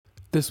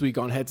This week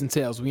on Heads and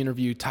Tails, we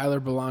interview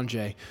Tyler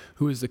Belanger,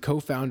 who is the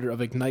co-founder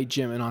of Ignite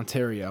Gym in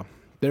Ontario.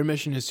 Their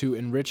mission is to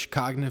enrich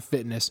cognitive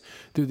fitness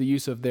through the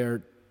use of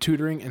their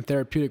tutoring and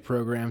therapeutic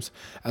programs,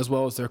 as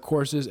well as their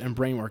courses and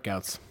brain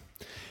workouts.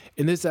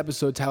 In this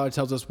episode, Tyler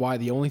tells us why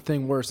the only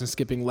thing worse than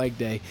skipping leg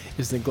day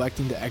is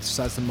neglecting to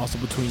exercise the muscle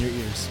between your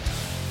ears.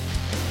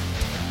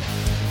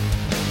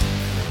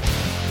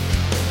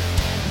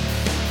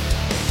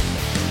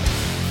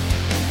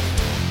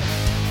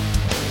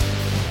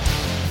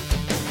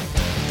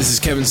 This is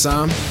Kevin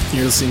Som, and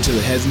you're listening to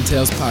the Heads and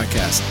Tails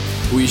podcast.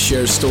 We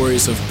share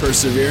stories of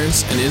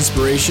perseverance and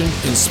inspiration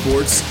in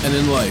sports and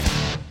in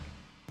life.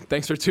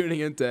 Thanks for tuning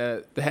in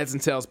to the Heads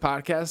and Tails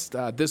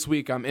podcast. This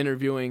week I'm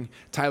interviewing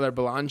Tyler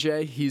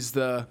Belanger. He's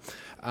the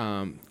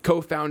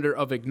co-founder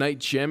of Ignite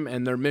Gym,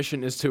 and their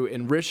mission is to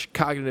enrich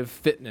cognitive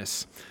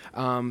fitness.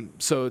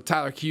 So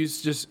Tyler, can you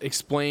just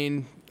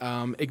explain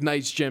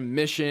Ignite's Gym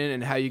mission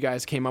and how you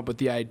guys came up with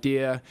the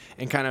idea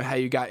and kind of how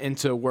you got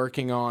into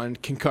working on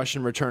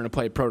concussion return to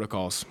play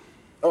protocols?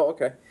 Oh,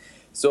 okay.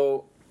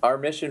 So our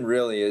mission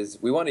really is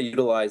we want to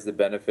utilize the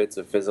benefits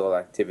of physical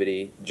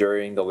activity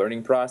during the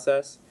learning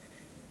process,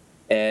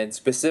 and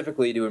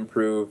specifically to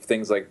improve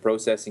things like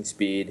processing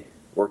speed,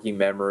 working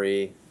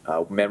memory,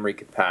 memory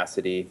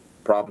capacity,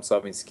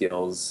 problem-solving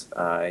skills,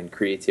 and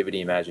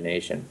creativity,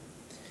 imagination.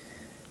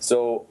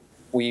 So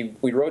we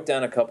wrote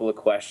down a couple of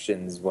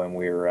questions when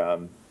we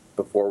were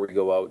before we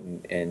go out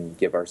and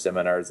give our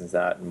seminars and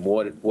that, and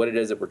what it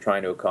is that we're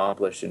trying to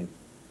accomplish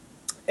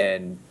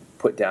and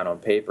put down on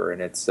paper.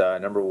 And it's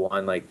number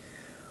one, like,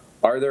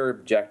 are there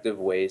objective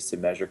ways to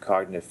measure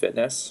cognitive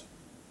fitness?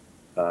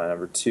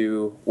 Number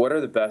two, what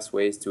are the best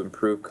ways to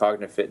improve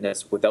cognitive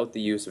fitness without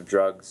the use of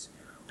drugs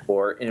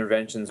or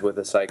interventions with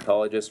a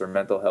psychologist or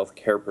mental health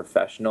care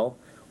professional,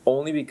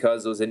 only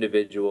because those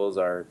individuals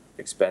are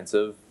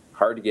expensive,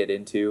 hard to get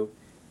into,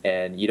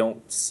 and you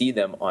don't see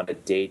them on a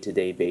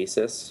day-to-day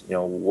basis. You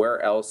know,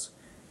 where else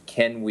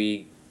can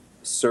we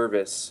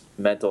service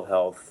mental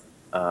health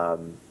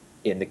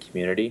in the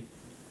community,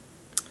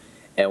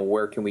 and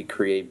where can we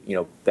create,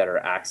 better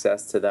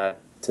access to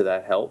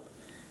that help?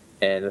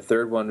 And the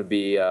third one would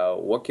be,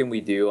 what can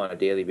we do on a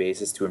daily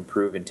basis to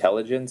improve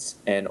intelligence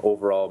and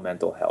overall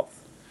mental health?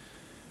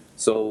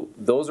 So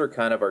those are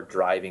kind of our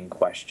driving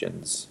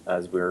questions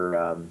as we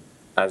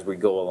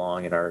go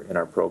along in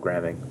our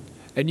programming.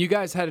 And you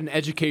guys had an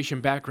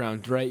education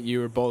background, right? You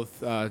were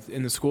both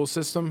in the school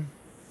system?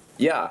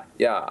 Yeah.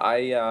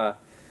 I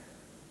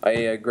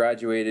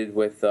graduated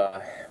with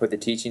a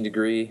teaching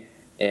degree,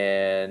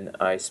 and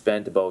I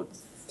spent about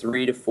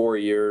 3 to 4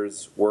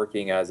 years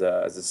working as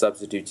a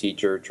substitute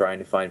teacher, trying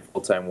to find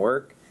full-time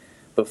work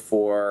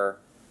before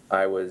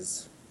I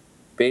was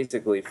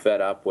basically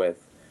fed up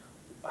with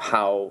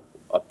how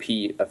a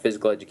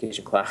physical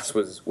education class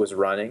was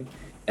running,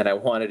 and I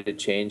wanted to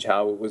change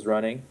how it was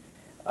running.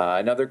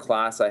 Another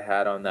class I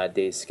had on that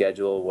day's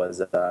schedule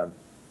was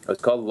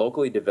called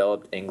Locally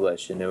Developed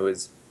English, and it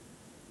was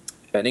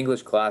an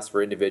English class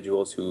for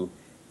individuals who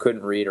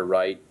couldn't read or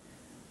write,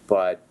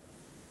 but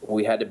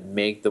we had to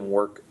make them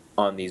work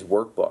on these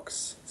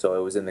workbooks, so it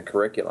was in the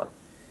curriculum.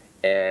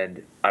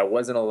 And I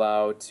wasn't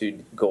allowed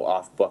to go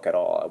off book at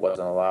all. I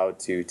wasn't allowed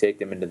to take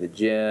them into the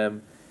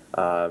gym,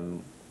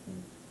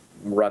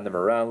 run them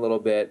around a little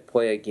bit,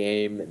 play a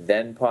game,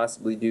 then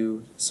possibly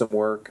do some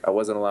work. I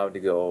wasn't allowed to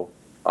go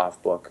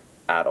off book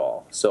at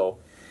all. So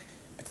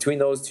between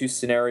those two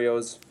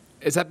scenarios...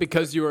 Is that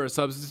because you were a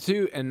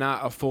substitute and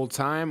not a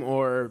full-time,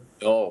 or...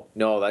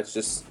 No, that's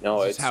just...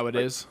 No, it's how it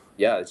is?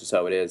 Yeah, it's just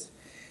how it is.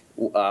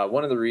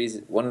 One of the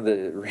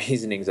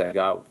reasonings I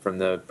got from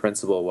the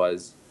principal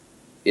was,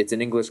 it's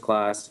an English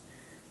class.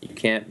 You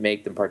can't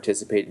make them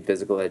participate in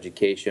physical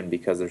education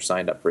because they're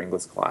signed up for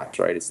English class,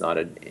 right? It's not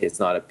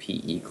a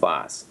PE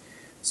class.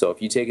 So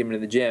if you take them into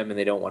the gym and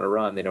they don't want to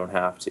run, they don't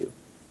have to.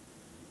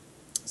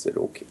 I said,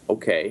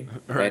 okay.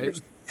 Right.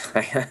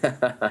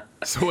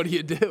 So what do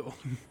you do?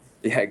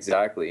 Yeah,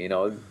 exactly.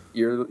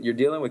 You're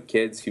dealing with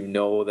kids who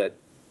know that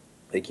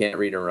they can't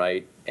read and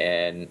write,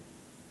 and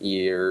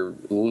you're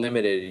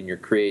limited in your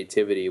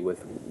creativity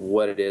with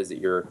what it is that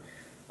you're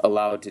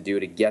allowed to do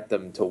to get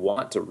them to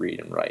want to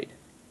read and write.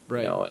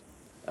 Right.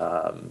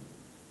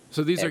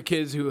 So these are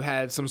kids who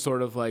had some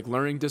sort of like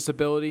learning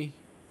disability?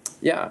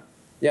 Yeah.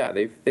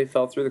 They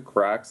fell through the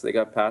cracks. They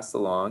got passed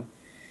along,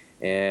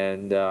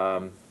 and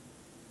they're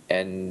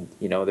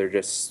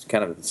just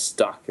kind of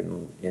stuck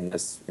in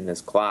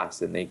this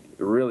class, and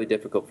really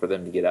difficult for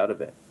them to get out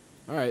of it.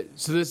 All right.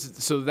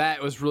 So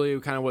that was really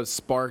kind of what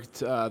sparked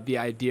the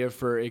idea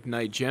for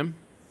Ignite Gym?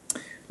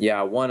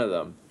 Yeah, one of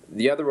them.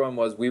 The other one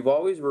was we've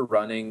always were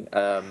running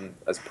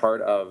as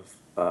part of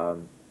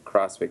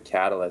CrossFit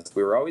Catalyst.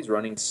 We were always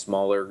running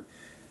smaller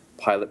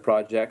pilot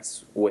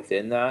projects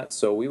within that.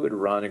 So we would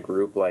run a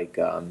group like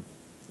a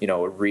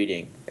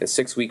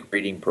 6-week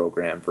reading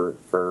program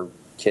for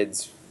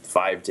kids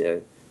 5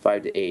 to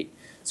 8.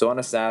 So on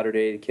a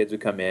Saturday, the kids would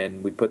come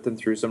in, we'd put them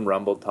through some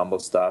rumble tumble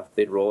stuff,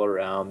 they'd roll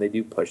around, they'd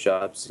do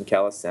push-ups and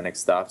calisthenic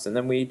stuffs, and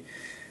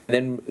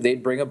then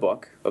they'd bring a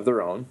book of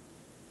their own,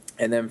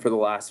 And then for the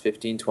last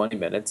 15, 20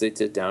 minutes, they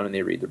sit down and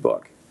they read their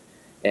book.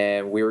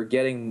 And we were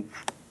getting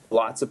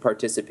lots of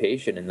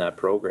participation in that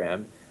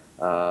program.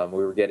 We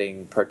were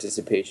getting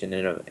participation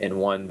in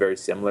one very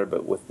similar,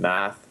 but with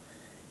math.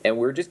 And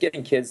we were just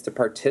getting kids to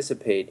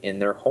participate in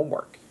their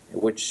homework,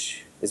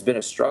 which has been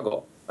a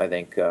struggle, I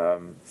think,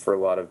 for a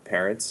lot of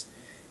parents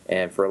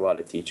and for a lot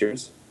of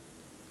teachers.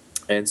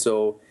 And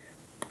so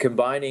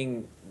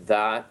combining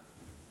that,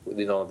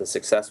 the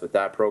success with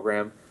that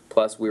program,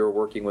 plus we were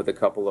working with a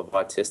couple of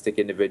autistic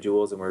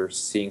individuals, and we were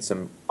seeing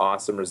some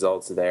awesome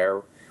results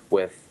there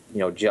with,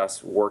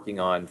 just working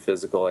on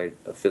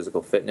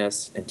physical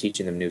fitness and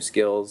teaching them new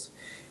skills,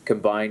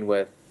 combined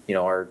with,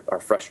 our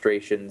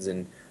frustrations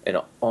and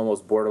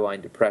almost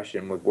borderline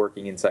depression with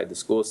working inside the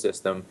school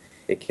system.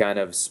 It kind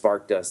of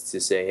sparked us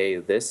to say, hey,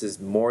 this is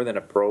more than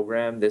a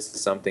program. This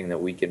is something that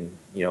we can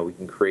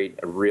create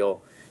a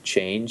real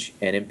change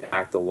and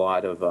impact a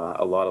lot of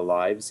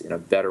lives in a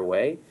better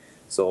way.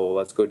 So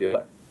let's go do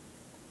it.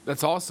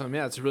 That's awesome.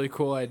 Yeah, it's a really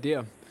cool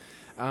idea.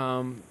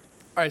 All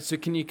right, so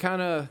can you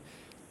kind of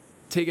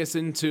take us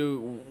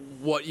into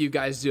what you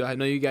guys do? I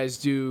know you guys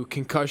do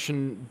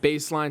concussion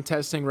baseline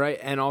testing, right,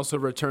 and also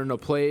return to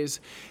plays,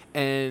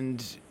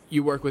 and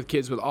you work with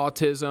kids with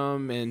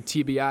autism and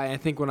TBI. I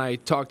think when I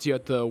talked to you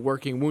at the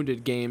Working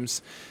Wounded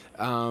Games,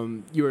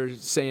 you were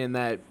saying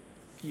that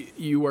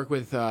you work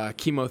with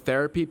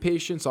chemotherapy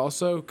patients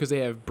also because they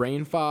have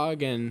brain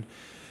fog. And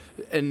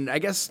I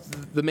guess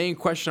the main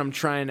question I'm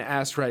trying to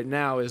ask right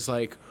now is,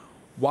 like,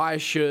 why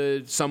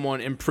should someone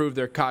improve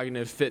their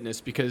cognitive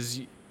fitness? Because,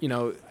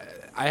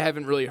 I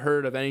haven't really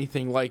heard of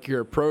anything like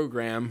your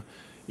program,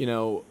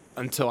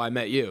 until I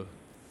met you.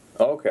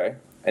 Okay.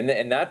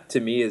 And that to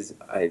me is,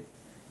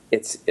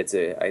 it's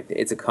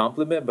a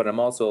compliment, but I'm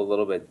also a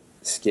little bit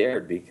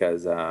scared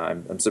because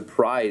I'm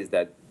surprised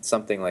that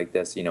something like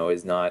this,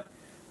 is not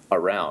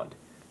around.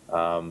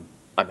 I'm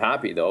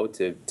happy though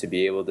to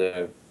be able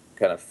to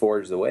kind of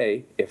forge the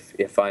way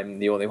if I'm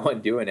the only one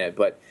doing it.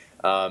 But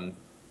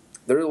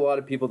there's a lot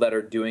of people that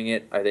are doing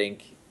it, I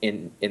think,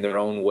 in their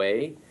own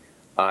way.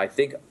 I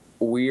think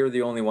we are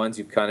the only ones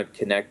who've kind of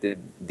connected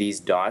these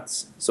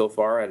dots so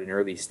far at an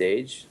early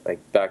stage. Like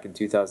back in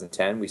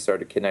 2010, we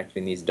started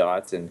connecting these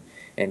dots and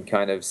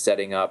kind of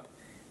setting up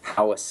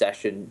how a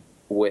session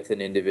with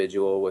an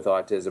individual with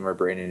autism or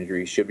brain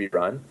injury should be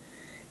run.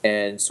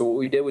 And so what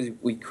we did was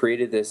we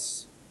created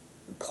this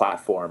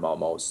platform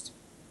almost.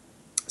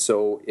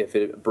 So if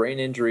a brain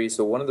injury,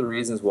 so one of the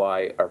reasons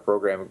why our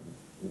program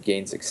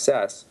gained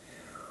success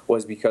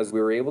was because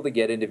we were able to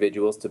get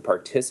individuals to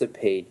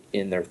participate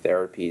in their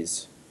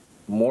therapies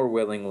more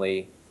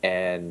willingly,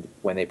 and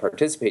when they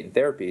participate in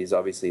therapies,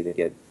 obviously they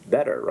get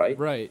better, right?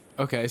 Right.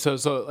 Okay. So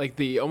like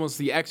the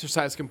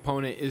exercise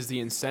component is the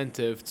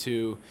incentive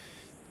to,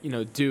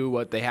 do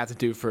what they have to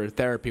do for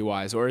therapy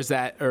wise, or is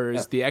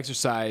the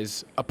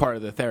exercise a part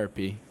of the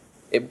therapy?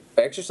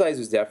 Exercise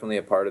was definitely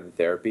a part of the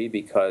therapy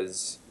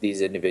because these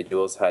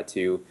individuals had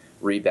to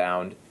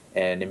rebound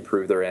and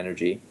improve their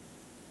energy.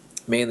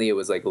 Mainly it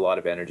was like a lot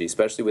of energy,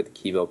 especially with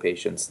the chemo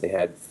patients. They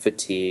had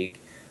fatigue,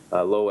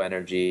 low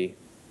energy,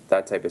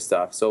 that type of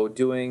stuff. So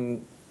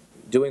doing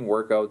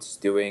workouts,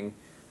 doing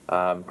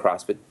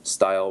CrossFit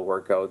style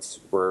workouts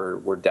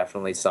were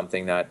definitely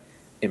something that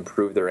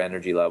improved their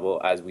energy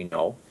level, as we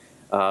know.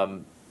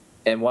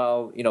 And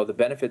while the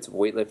benefits of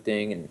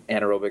weightlifting and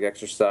anaerobic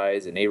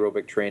exercise and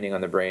aerobic training on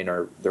the brain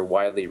they're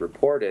widely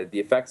reported, the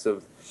effects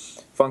of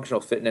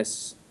functional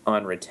fitness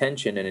on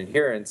retention and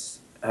adherence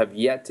have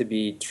yet to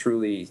be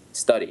truly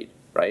studied,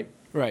 right?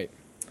 Right.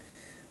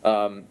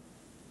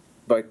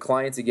 But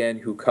clients, again,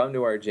 who come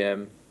to our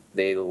gym,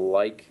 they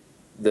like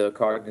the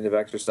cognitive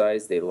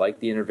exercise. They like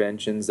the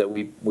interventions that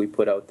we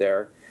put out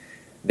there.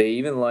 They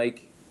even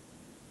like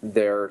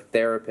their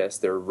therapists,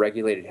 their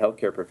regulated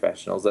healthcare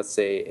professionals. Let's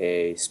say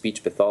a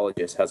speech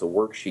pathologist has a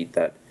worksheet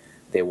that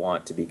they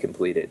want to be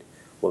completed.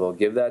 Well, they'll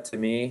give that to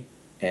me,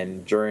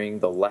 and during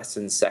the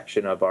lesson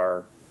section of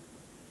our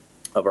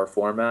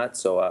format,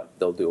 so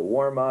they'll do a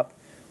warm-up.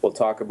 We'll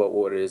talk about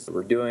what it is that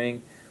we're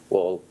doing.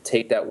 We'll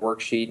take that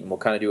worksheet and we'll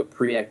kind of do a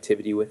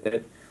pre-activity with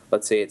it.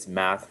 Let's say it's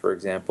math, for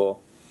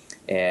example,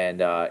 and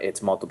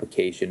it's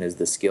multiplication is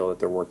the skill that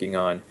they're working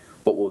on.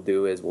 What we'll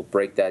do is we'll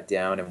break that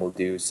down and we'll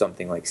do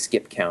something like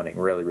skip counting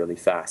really, really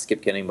fast,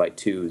 skip counting by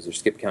 2s or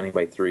skip counting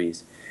by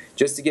 3s,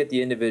 just to get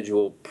the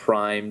individual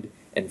primed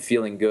and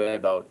feeling good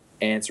about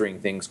answering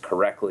things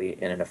correctly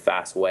and in a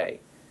fast way.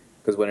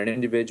 Because when an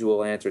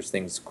individual answers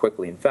things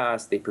quickly and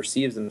fast, they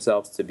perceive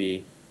themselves to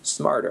be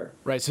smarter.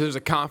 Right, so there's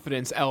a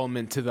confidence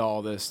element to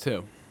all this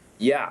too.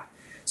 Yeah.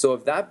 So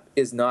if that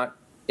is not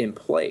in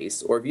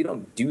place, or if you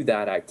don't do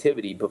that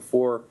activity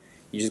before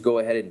you just go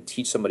ahead and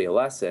teach somebody a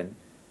lesson,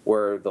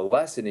 where the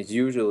lesson is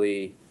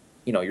usually,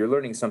 you're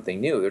learning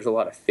something new, there's a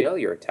lot of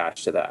failure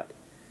attached to that.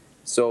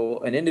 So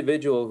an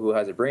individual who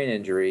has a brain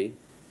injury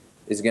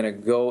is going to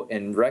go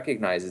and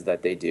recognizes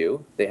that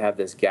they have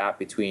this gap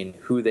between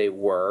who they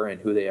were and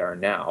who they are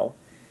now,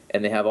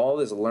 and they have all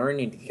this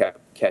learning to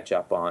catch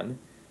up on,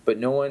 but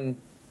no one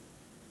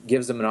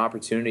gives them an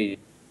opportunity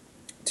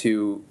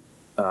to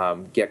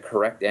get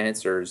correct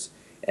answers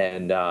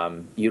and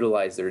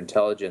utilize their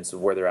intelligence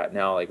of where they're at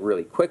now, like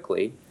really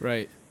quickly,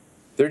 Right.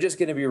 they're just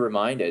going to be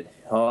reminded,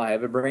 oh, I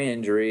have a brain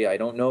injury. I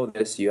don't know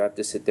this. You have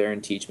to sit there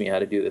and teach me how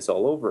to do this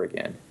all over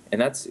again.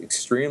 And that's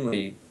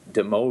extremely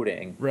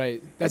demoting.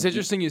 Right. That's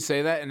interesting you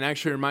say that, and it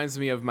actually reminds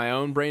me of my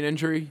own brain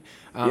injury.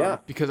 Yeah.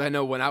 Because I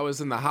know when I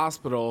was in the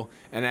hospital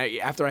and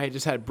after I had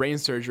just had brain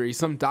surgery,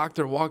 some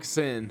doctor walks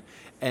in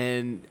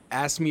and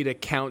asked me to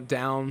count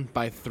down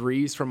by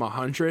threes from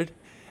 100,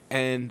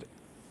 and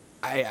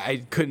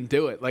I couldn't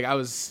do it. Like I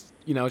was,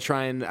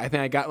 trying. I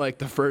think I got like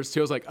the first two.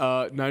 I was like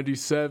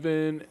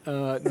 97,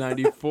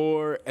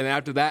 94, and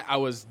after that I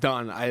was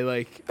done.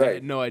 I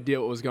had no idea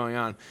what was going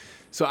on.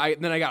 So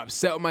then I got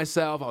upset with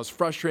myself. I was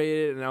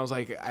frustrated, and I was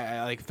like,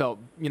 I felt,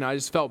 I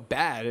just felt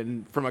bad.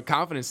 And from a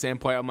confidence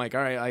standpoint, I'm like,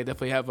 all right, I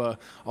definitely have a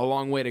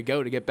long way to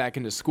go to get back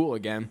into school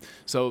again.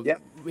 So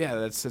yeah,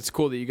 that's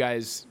cool that you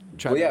guys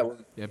try.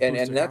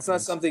 And that's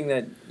not something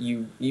that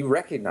you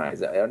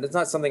recognize. It's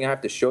not something I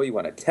have to show you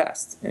on a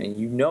test. I mean,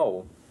 you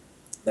know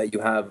that you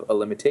have a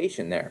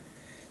limitation there.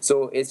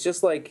 So it's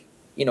just like,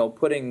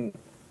 putting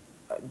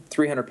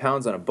 300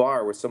 pounds on a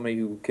bar with somebody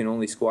who can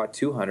only squat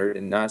 200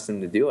 and ask them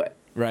to do it.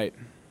 Right.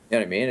 You know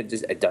what I mean?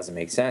 It doesn't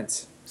make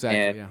sense. Exactly.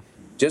 And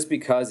just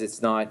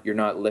because you're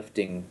not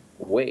lifting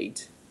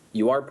weight,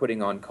 you are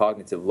putting on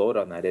cognitive load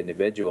on that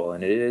individual,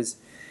 and it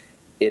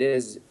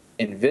is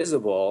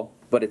invisible,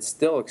 but it's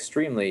still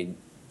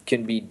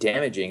can be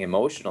damaging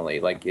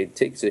emotionally. Like it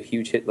takes a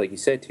huge hit, like you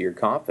said, to your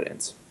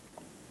confidence.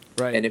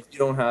 Right. And if you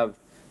don't have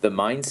the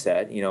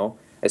mindset,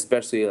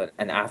 especially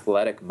an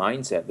athletic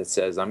mindset that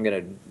says I'm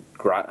gonna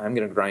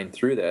grind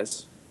through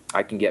this,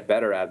 I can get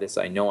better at this,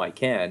 I know I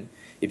can.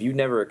 If you've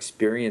never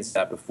experienced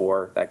that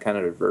before, that kind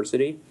of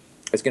adversity,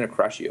 it's going to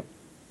crush you.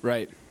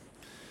 Right.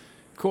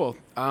 Cool.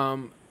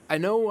 I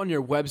know on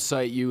your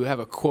website you have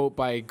a quote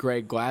by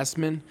Greg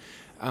Glassman.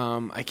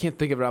 I can't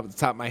think of it off the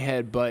top of my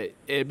head, but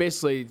it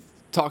basically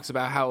talks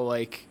about how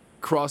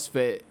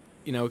CrossFit,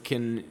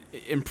 can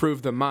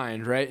improve the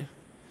mind, right?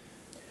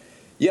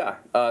 Yeah.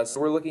 So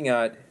we're looking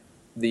at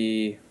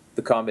the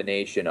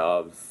combination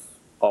of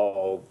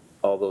all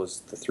the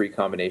three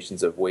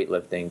combinations of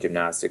weightlifting,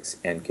 gymnastics,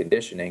 and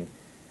conditioning.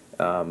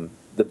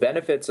 The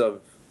benefits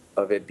of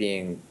it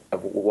being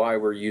of why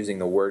we're using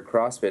the word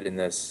CrossFit in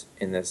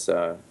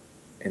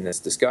this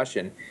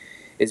discussion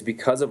is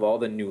because of all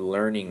the new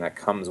learning that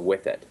comes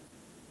with it.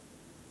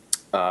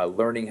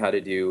 Learning how to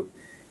do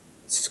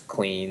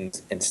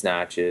cleans and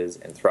snatches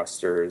and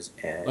thrusters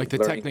and the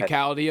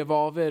technicality of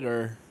all of it,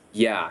 or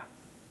the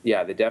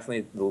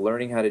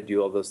learning how to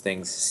do all those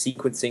things,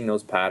 sequencing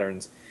those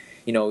patterns.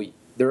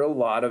 There are a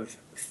lot of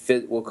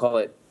we'll call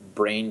it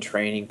brain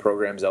training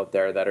programs out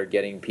there that are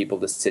getting people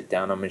to sit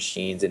down on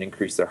machines and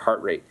increase their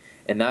heart rate,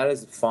 and that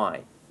is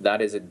fine.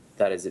 That is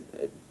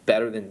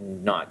better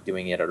than not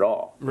doing it at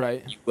all.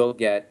 Right. You will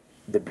get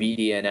the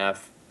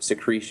BDNF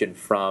secretion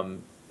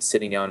from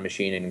sitting down on a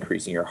machine and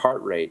increasing your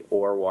heart rate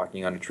or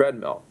walking on a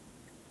treadmill.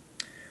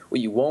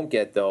 What you won't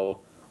get, though,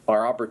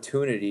 are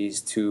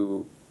opportunities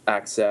to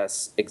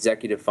access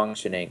executive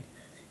functioning.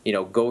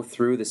 Go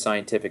through the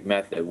scientific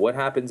method. What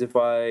happens if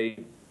I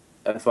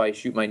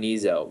shoot my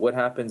knees out? What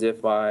happens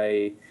if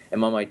I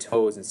am on my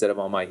toes instead of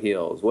on my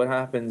heels? What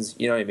happens,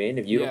 you know what I mean?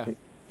 If you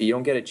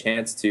don't get a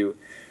chance to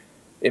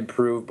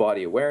improve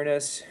body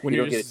awareness. When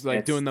you're just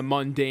doing the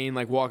mundane,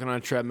 like walking on a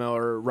treadmill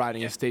or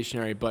riding a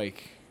stationary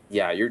bike.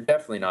 Yeah, you're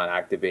definitely not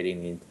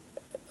activating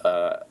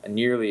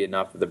nearly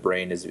enough of the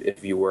brain as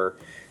if you were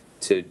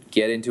to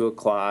get into a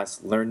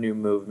class, learn new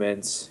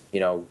movements,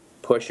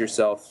 push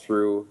yourself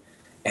through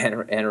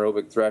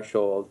anaerobic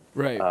threshold.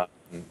 Right.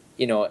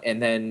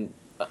 And then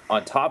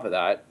on top of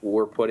that,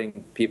 we're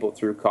putting people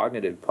through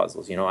cognitive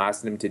puzzles,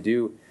 asking them to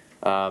do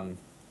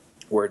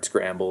word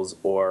scrambles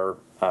or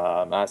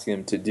asking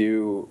them to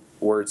do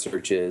word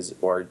searches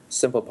or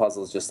simple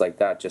puzzles just like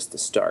that, just to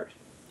start.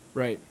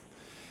 Right.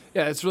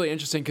 Yeah, it's really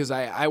interesting because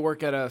I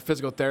work at a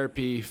physical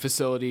therapy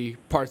facility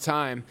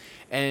part-time,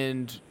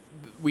 and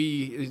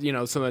we,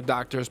 some of the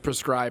doctors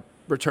prescribe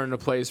return to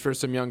plays for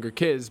some younger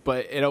kids,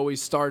 but it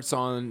always starts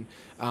on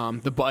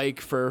the bike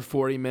for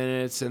 40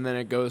 minutes, and then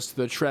it goes to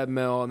the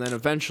treadmill, and then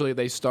eventually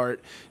they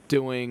start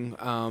doing,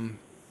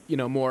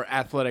 more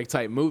athletic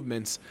type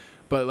movements.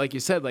 But like you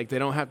said, they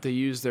don't have to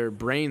use their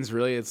brains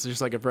really. It's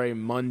just a very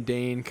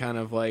mundane kind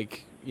of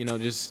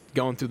just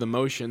going through the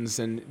motions,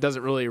 and it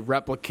doesn't really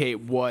replicate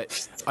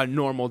what a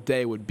normal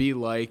day would be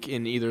like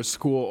in either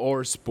school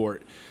or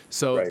sport.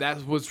 So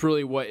that was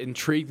really what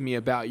intrigued me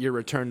about your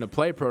return to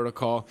play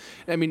protocol.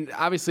 I mean,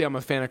 obviously I'm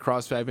a fan of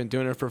CrossFit. I've been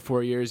doing it for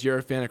 4 years. You're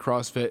a fan of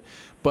CrossFit.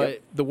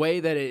 But the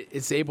way that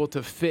it's able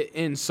to fit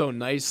in so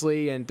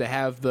nicely and to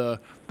have the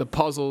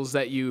puzzles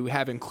that you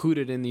have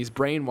included in these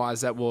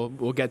brain-wise that we'll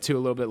get to a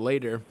little bit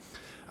later,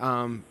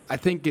 I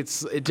think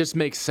it just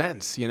makes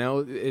sense.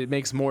 It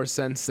makes more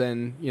sense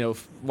than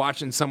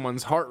watching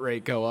someone's heart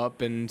rate go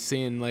up and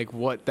seeing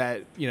what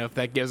that if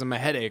that gives them a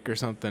headache or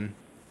something.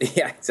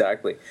 Yeah,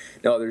 exactly.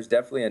 No, there's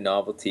definitely a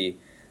novelty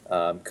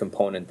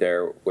component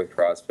there with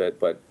CrossFit,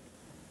 but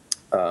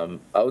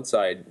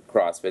outside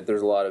CrossFit,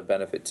 there's a lot of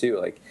benefit too.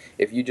 Like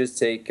if you just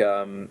take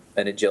an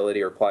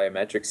agility or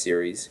plyometric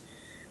series,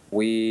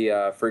 we,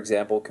 for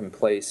example, can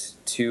place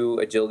 2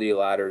 agility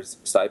ladders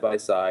side by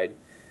side,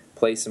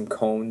 place some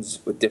cones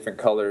with different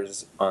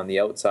colors on the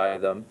outside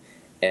of them,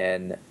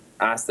 and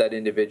ask that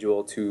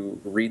individual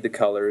to read the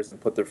colors and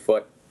put their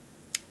foot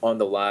on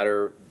the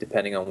ladder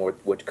depending on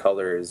which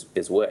color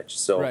is which.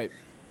 So, Right.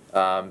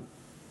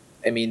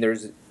 I mean,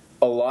 there's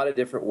a lot of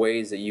different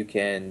ways that you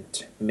can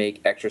make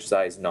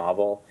exercise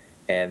novel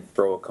and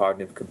throw a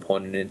cognitive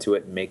component into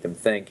it and make them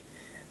think.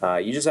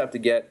 You just have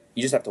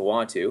to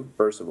want to,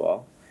 first of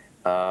all.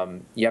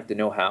 You have to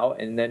know how,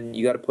 and then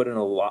you got to put in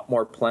a lot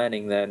more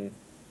planning than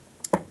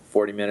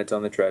 40 minutes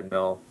on the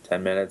treadmill,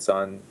 10 minutes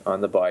on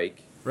the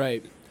bike.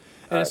 Right.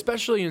 And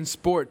especially in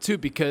sport too,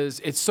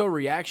 because it's so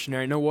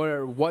reactionary. No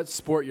matter what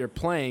sport you're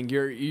playing,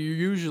 you're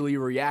usually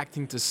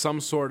reacting to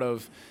some sort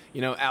of,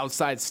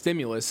 outside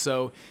stimulus.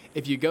 So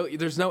if you go,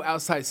 there's no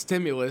outside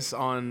stimulus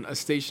on a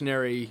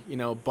stationary,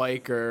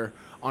 bike or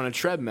on a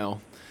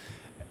treadmill.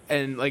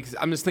 And like,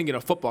 I'm just thinking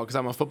of football because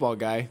I'm a football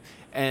guy,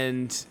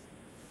 and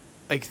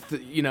like,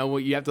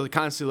 you have to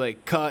constantly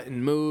like cut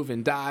and move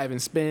and dive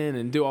and spin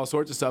and do all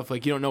sorts of stuff.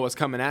 Like you don't know what's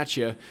coming at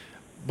you,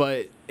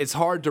 but it's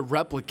hard to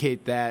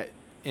replicate that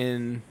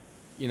in,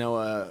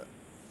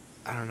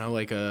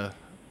 like a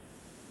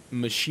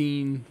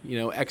machine,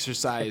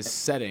 exercise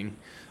setting.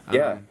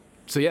 Yeah.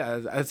 So yeah,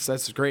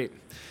 that's great.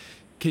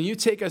 Can you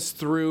take us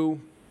through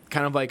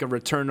kind of like a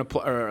return to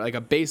or like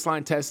a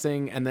baseline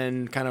testing, and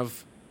then kind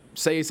of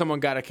say someone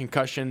got a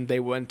concussion, they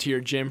went to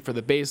your gym for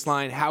the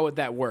baseline. How would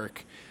that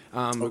work?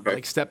 Okay.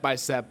 Like step by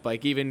step,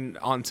 like even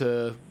on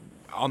the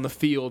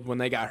field when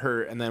they got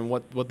hurt, and then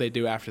what they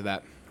do after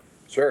that.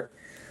 Sure.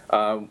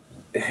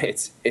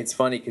 It's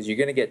funny because you're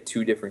going to get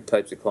 2 different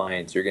types of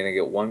clients. You're going to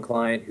get one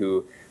client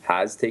who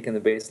has taken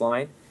the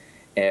baseline,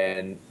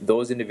 and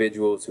those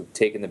individuals who've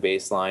taken the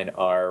baseline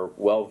are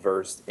well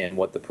versed in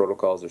what the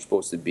protocols are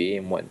supposed to be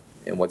and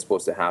what's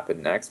supposed to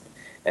happen next.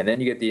 And then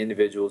you get the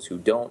individuals who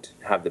don't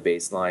have the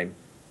baseline,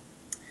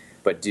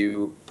 but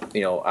do,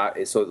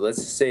 so let's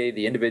just say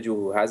the individual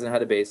who hasn't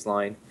had a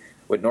baseline.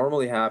 What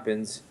normally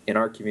happens in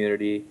our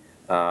community,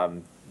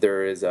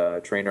 there is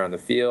a trainer on the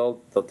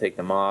field. They'll take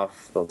them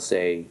off. They'll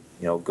say,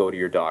 go to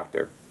your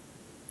doctor.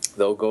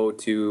 They'll go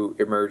to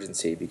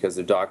emergency because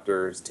the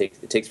doctors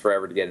it takes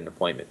forever to get an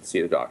appointment to see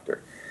the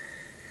doctor.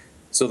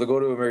 So they'll go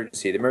to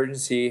emergency. The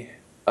emergency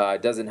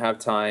doesn't have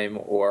time,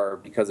 or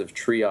because of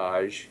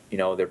triage,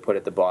 they're put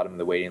at the bottom of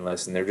the waiting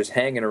list, and they're just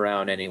hanging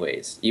around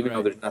anyways, even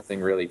though there's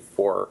nothing really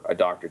for a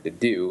doctor to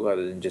do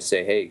other than just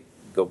say, hey,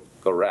 go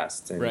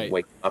rest and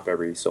wake up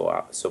every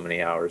so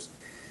many hours.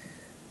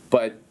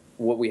 But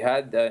what we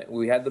had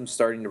them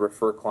starting to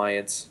refer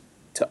clients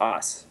to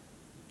us.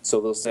 So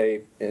they'll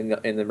say in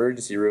the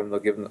emergency room, they'll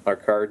give them our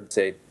card and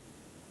say,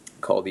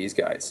 call these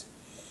guys.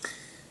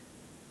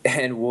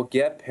 And we'll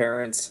get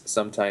parents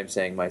sometimes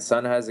saying, my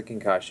son has a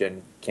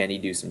concussion, can he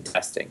do some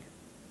testing?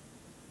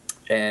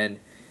 And,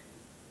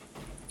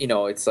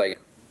 it's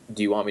like,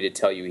 do you want me to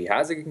tell you he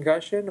has a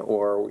concussion,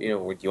 or, do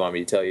you want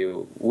me to tell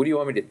you, what do you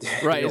want me to do?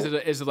 Right.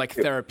 Is it like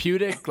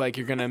therapeutic? Like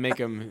you're going to make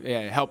him,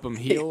 help him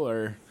heal,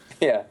 or?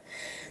 Yeah.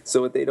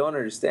 So what they don't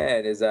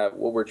understand is that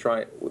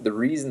the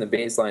reason the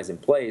baseline is in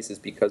place is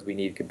because we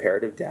need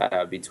comparative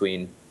data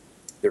between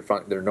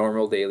their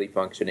normal daily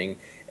functioning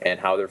and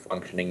how they're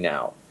functioning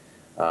now.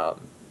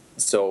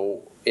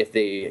 So if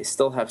they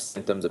still have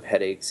symptoms of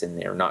headaches and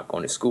they're not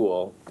going to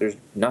school, there's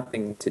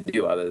nothing to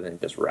do other than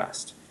just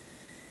rest.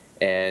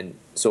 And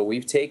so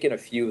we've taken a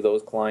few of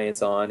those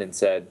clients on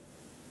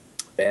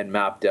and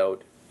mapped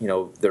out,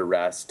 their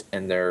rest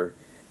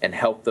and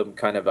help them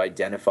kind of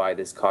identify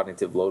this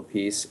cognitive load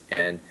piece.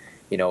 And,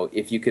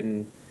 if you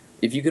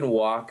can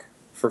walk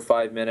for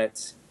 5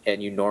 minutes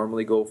and you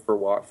normally go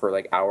for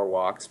like hour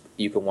walks,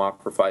 you can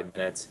walk for 5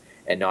 minutes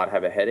and not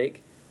have a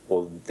headache.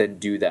 Well, then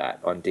do that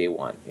on day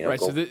one. Right.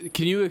 So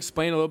can you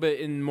explain a little bit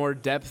in more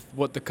depth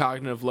what the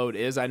cognitive load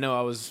is? I know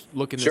I was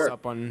looking this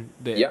up on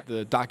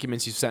the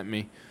documents you sent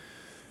me.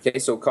 Okay.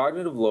 So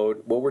cognitive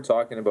load, what we're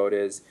talking about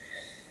is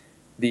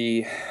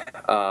the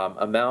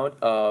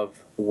amount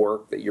of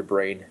work that your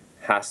brain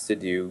has to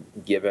do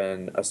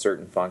given a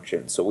certain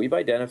function. So we've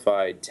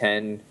identified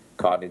 10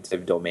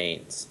 cognitive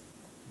domains,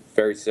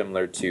 very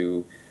similar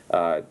to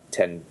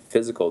 10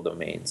 physical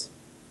domains.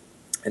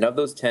 And of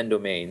those 10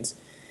 domains,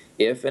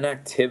 if an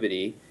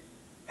activity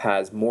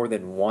has more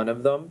than one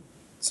of them,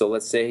 so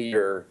let's say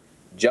you're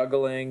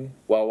juggling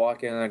while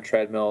walking on a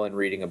treadmill and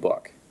reading a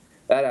book,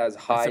 that has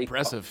high... That's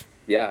impressive.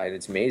 Yeah, and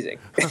it's amazing.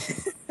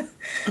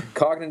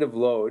 Cognitive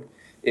load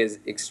is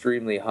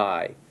extremely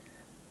high.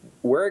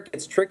 Where it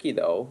gets tricky,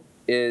 though,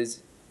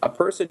 is a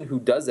person who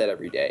does that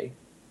every day,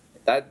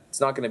 that's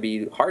not going to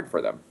be hard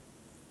for them.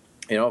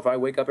 If I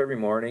wake up every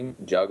morning,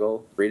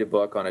 juggle, read a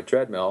book on a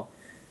treadmill,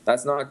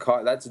 that's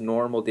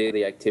normal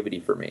daily activity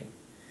for me.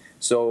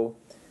 So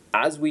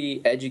as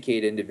we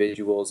educate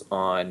individuals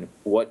on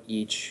what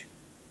each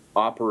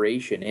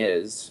operation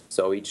is,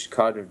 so each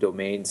cognitive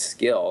domain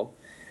skill,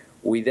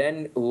 We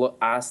then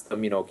ask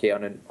them, okay,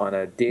 on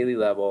a daily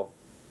level,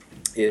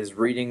 is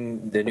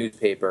reading the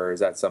newspaper, is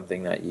that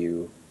something that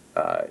you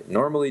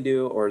normally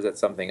do, or is that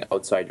something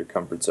outside your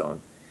comfort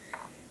zone?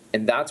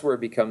 And that's where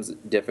it becomes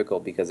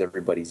difficult because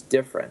everybody's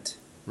different.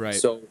 Right.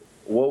 So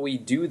what we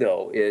do,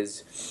 though,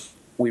 is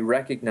we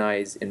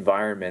recognize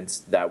environments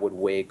that would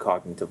weigh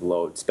cognitive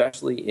load,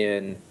 especially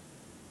in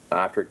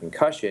after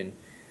concussion,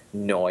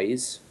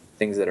 noise,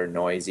 things that are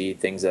noisy,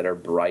 things that are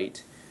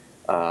bright,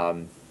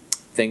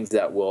 things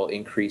that will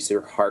increase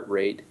your heart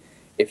rate.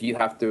 If you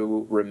have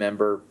to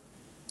remember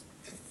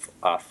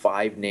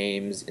 5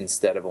 names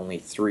instead of only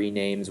 3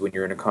 names when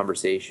you're in a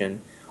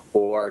conversation,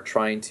 or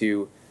trying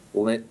to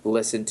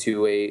listen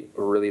to a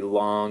really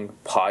long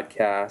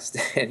podcast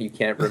and you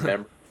can't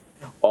remember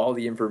all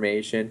the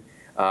information.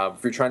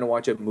 If you're trying to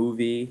watch a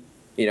movie,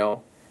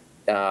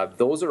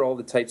 those are all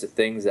the types of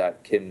things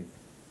that can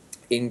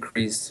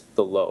increase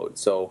the load.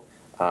 So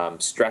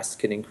stress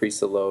can increase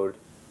the load,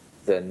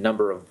 the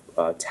number of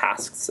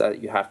tasks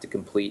that you have to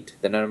complete,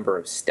 the number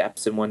of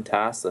steps in one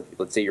task.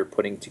 Let's say you're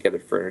putting together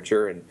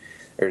furniture and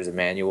there's a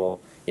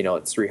manual,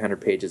 it's 300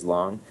 pages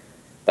long.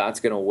 That's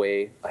going to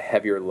weigh a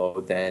heavier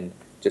load than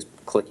just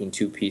clicking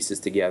 2 pieces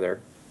together.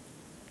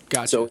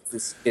 Gotcha. So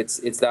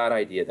it's that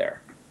idea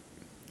there.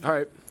 All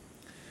right.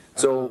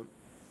 So,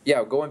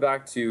 going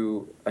back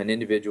to an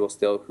individual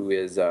still who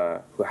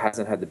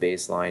hasn't had the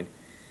baseline.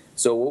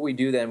 So what we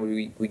do then,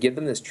 we give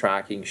them this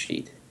tracking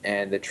sheet,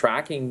 and the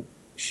tracking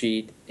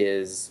sheet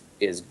is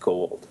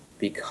gold,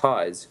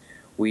 because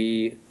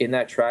in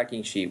that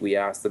tracking sheet we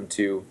ask them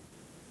to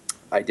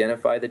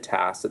identify the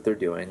tasks that they're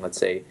doing. Let's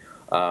say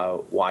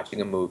watching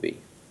a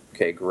movie.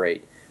 Okay,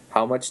 great.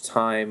 How much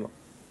time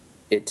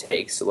it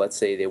takes. So let's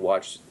say they're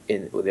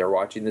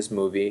watching this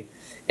movie,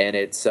 and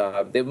it's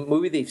the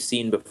movie they've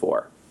seen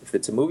before. If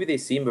it's a movie they've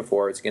seen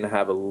before, it's going to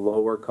have a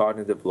lower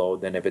cognitive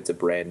load than if it's a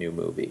brand new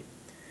movie.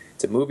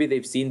 It's a movie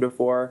they've seen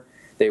before.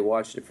 They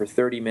watched it for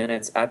 30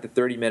 minutes. At the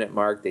 30-minute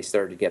mark, they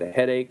started to get a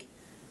headache.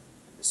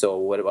 So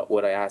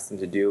what I asked them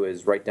to do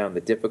is write down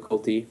the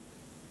difficulty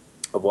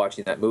of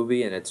watching that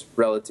movie, and it's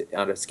relative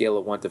on a scale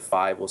of 1 to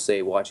 5. We'll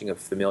say watching a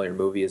familiar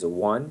movie is a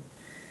 1.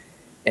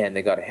 And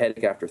they got a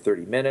headache after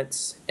 30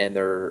 minutes, and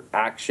their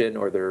action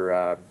or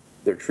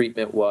their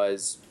treatment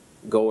was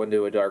go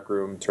into a dark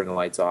room, turn the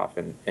lights off,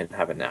 and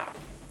have a nap.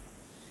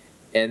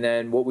 And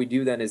then what we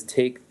do then is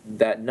take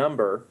that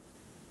number,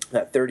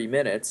 that 30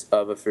 minutes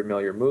of a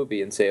familiar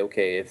movie, and say,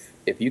 okay,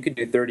 if you could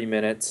do 30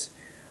 minutes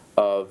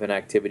of an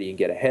activity and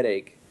get a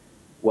headache,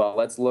 well,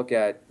 let's look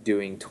at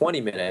doing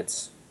 20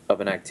 minutes of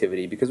an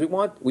activity, because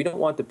we don't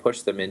want to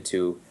push them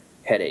into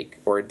headache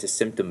or into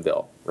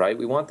symptomville, right?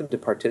 We want them to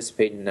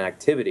participate in an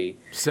activity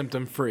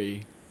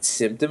symptom-free,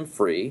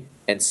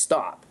 and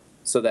stop,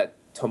 so that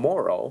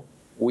tomorrow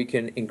we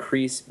can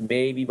increase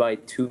maybe by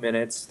 2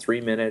 minutes,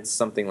 3 minutes,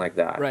 something like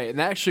that. Right, and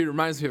that actually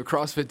reminds me of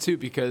CrossFit too,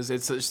 because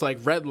it's just like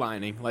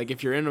redlining. Like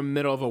if you're in the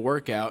middle of a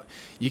workout,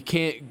 you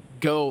can't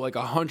go like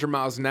 100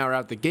 miles an hour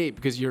out the gate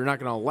because you're not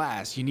going to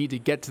last. You need to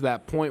get to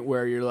that point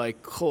where you're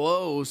like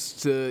close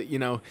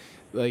to,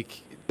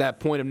 like that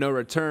point of no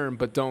return,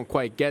 but don't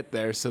quite get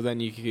there, so then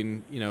you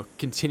can,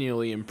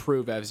 continually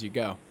improve as you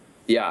go.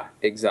 Yeah,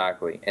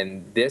 exactly.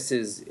 And this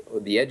is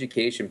the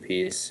education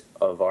piece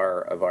of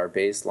our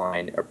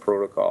baseline, our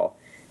protocol,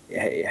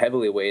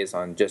 heavily weighs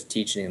on just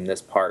teaching them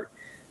this part,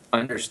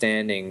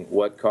 understanding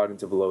what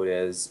cognitive load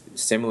is,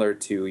 similar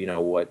to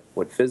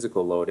what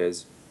physical load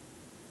is,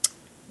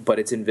 but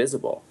it's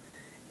invisible,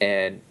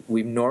 and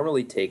we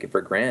normally take it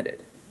for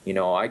granted.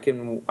 I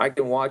can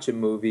watch a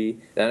movie,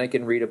 then I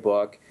can read a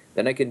book,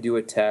 then I can do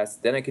a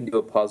test, then I can do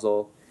a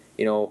puzzle,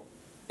 all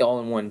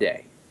in one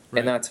day.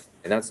 Right. And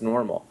that's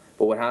normal.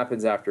 But what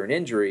happens after an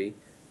injury,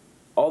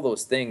 all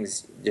those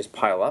things just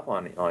pile up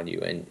on you,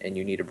 and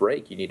you need a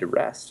break, you need to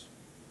rest.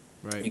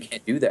 Right. You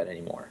can't do that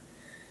anymore.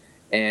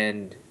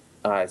 And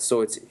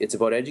so it's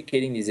about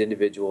educating these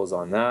individuals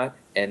on that,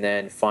 and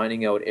then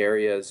finding out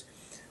areas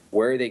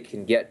where they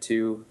can get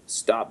to,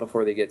 stop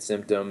before they get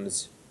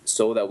symptoms,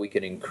 so that we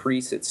can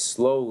increase it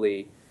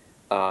slowly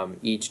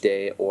each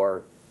day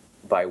or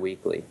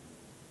bi-weekly.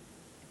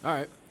 All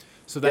right.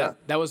 So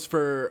that was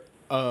for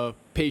a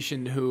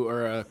patient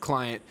or a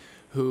client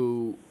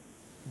who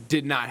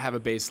did not have a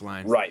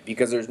baseline. Right,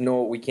 because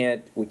we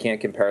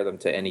can't compare them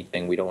to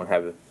anything. We don't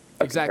have a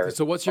exactly.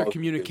 So what's your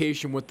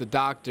communication with the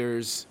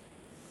doctors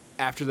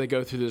after they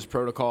go through this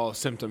protocol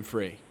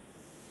symptom-free?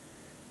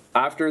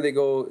 After they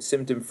go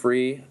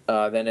symptom-free,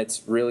 then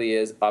it really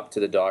is up to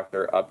the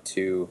doctor, up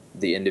to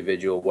the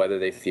individual, whether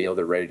they feel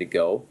they're ready to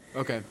go.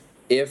 Okay.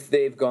 If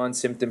they've gone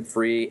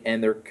symptom-free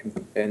and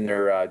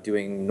they're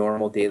doing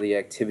normal daily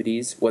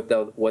activities, what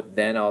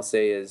then I'll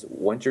say is,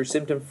 once you're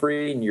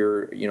symptom-free and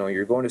you're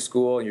going to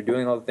school and you're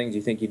doing all the things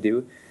you think you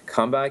do,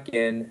 come back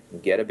in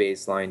and get a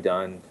baseline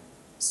done,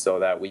 so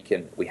that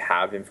we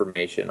have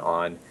information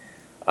on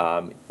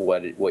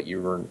what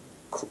you were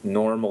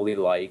normally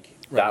like.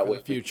 Right, that for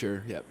the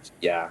future. Yep.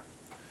 Yeah.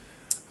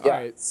 All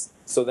right.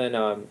 So then,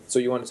 so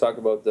you want to talk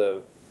about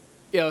the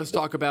Yeah, let's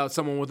talk about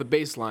someone with a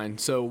baseline.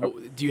 So,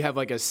 do you have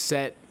like a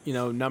set,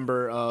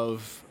 number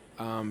of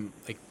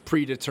like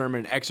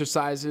predetermined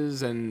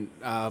exercises and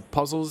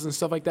puzzles and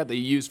stuff like that you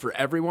use for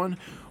everyone,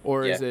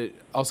 or is it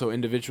also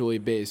individually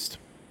based?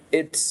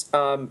 It's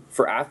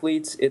for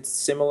athletes, it's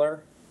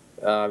similar.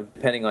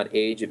 Depending on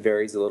age, it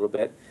varies a little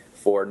bit.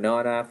 For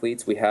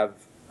non-athletes, we have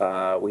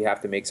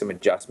to make some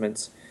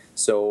adjustments.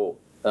 So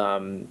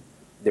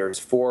there's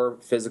 4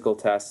 physical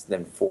tests,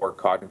 then 4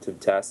 cognitive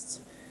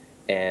tests,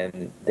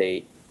 and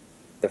the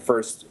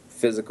first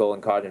physical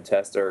and cognitive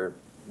tests are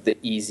the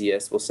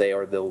easiest, we'll say,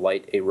 or the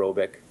light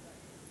aerobic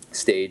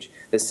stage.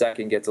 The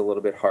second gets a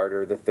little bit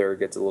harder. The third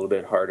gets a little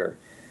bit harder.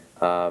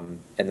 And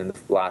then the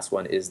last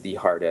one is the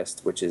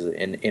hardest, which is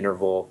an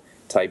interval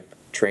type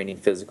training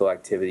physical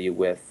activity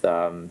with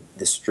the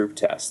Stroop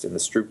test. And the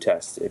Stroop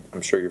test,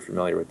 I'm sure you're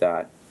familiar with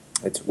that.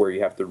 It's where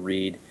you have to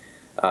read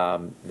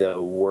the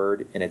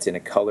word, and it's in a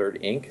colored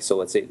ink. So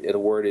let's say the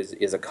word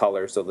is a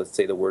color. So let's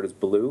say the word is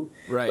blue,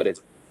 right, but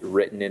it's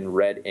written in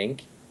red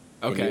ink.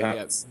 Okay.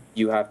 And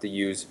you have to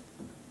use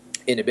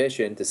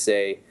inhibition to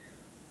say,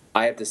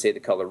 I have to say the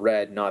color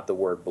red, not the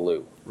word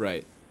blue.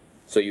 Right.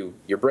 So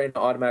your brain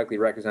automatically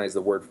recognizes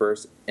the word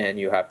first, and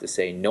you have to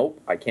say, nope,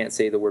 I can't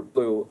say the word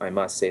blue. I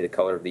must say the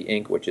color of the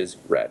ink, which is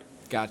red.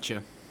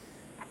 Gotcha.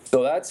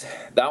 So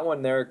that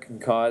one there can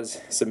cause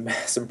some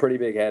pretty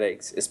big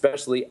headaches,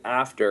 especially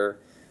after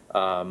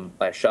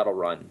a shuttle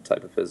run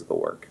type of physical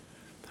work.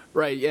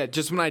 Right, yeah.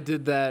 Just when I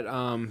did that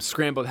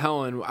Scrambled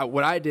Helen,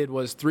 what I did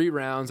was 3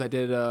 rounds. I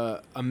did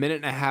a minute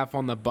and a half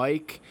on the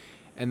bike,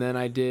 and then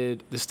I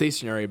did the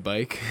stationary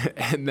bike,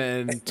 and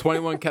then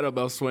 21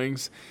 kettlebell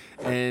swings,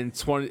 and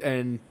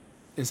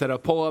instead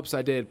of pull-ups,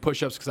 I did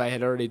push-ups because I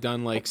had already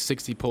done like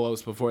 60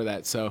 pull-ups before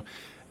that. So,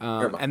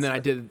 and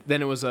then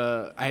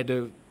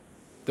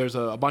there's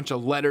a bunch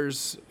of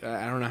letters.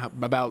 I don't know,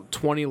 about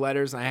 20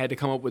 letters, and I had to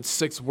come up with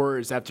 6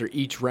 words after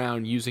each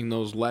round using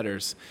those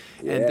letters.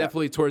 Yeah. And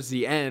definitely towards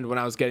the end, when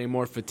I was getting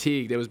more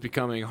fatigued, it was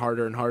becoming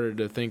harder and harder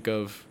to think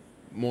of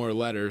more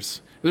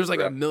letters. There's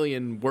like a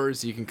million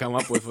words you can come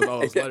up with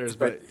all those letters.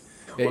 But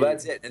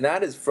that's it. And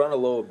that is frontal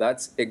lobe.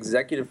 That's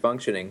executive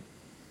functioning.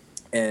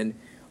 And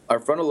our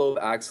frontal lobe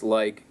acts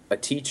like a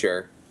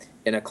teacher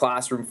in a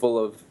classroom full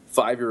of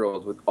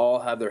 5-year-olds with all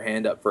have their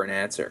hand up for an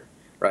answer,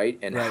 right?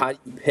 And how do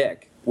you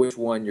pick which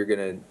one you're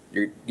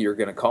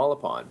gonna call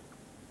upon?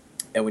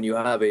 And when you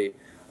have an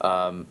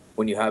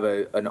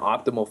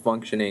optimal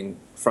functioning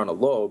frontal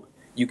lobe,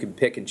 you can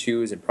pick and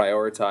choose and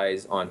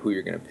prioritize on who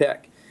you're gonna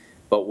pick.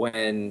 But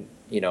when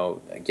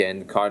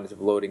again, cognitive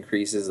load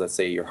increases, let's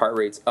say your heart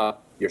rate's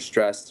up, you're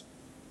stressed,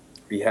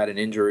 you had an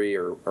injury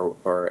or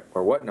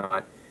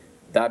whatnot,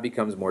 that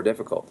becomes more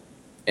difficult.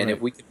 And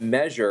if we can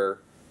measure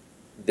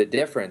the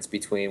difference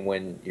between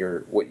when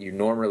you're what you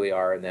normally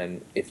are and then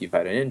if you've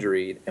had an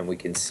injury, and we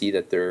can see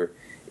that there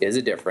is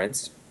a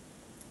difference,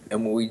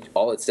 and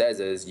all it says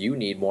is you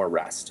need more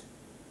rest.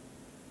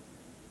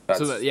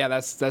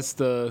 That's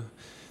the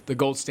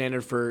gold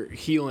standard for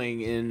healing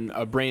in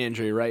a brain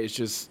injury, right? It's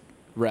just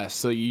rest.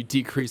 So you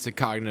decrease the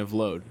cognitive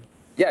load.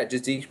 Yeah,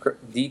 just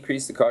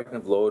decrease the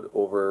cognitive load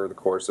over the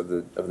course of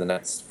the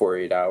next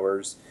 48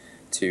 hours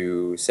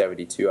to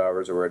 72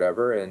 hours or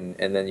whatever, and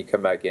then you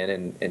come back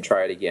in and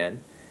try it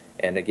again.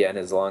 And again,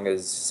 as long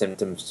as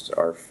symptoms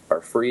are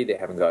free, they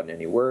haven't gotten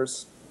any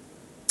worse,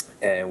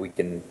 and we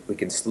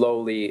can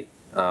slowly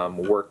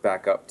work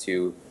back up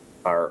to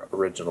our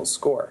original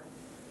score.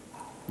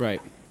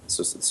 Right.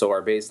 So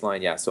our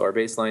baseline, So our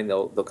baseline,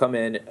 they'll come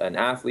in. An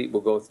athlete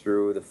will go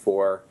through the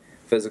 4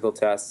 physical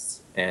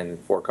tests and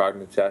 4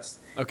 cognitive tests.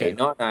 Okay. A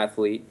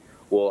non-athlete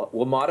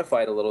we'll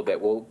modify it a little bit.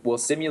 We'll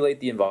simulate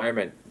the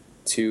environment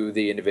to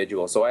the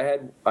individual. So I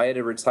had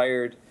a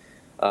retired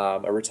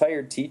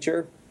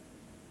teacher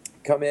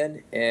come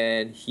in,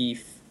 and he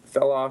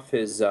fell off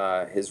his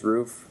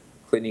roof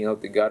cleaning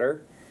out the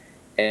gutter,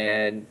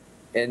 and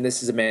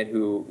this is a man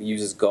who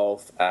uses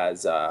golf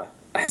as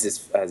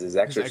his exercise. His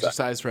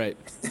exercise, right?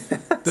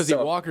 Does he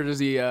walk or does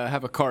he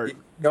have a cart?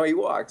 No, he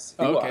walks.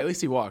 Okay, at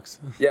least he walks.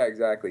 Yeah,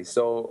 exactly.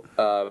 So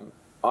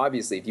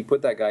obviously, if you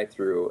put that guy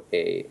through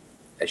a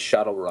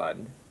shuttle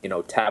run,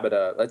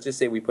 Tabata. Let's just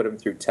say we put him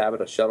through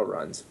Tabata shuttle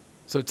runs.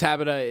 So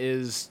Tabata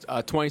is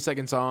 20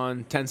 seconds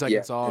on, 10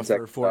 seconds off,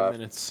 or 4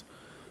 minutes.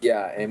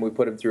 Yeah, and we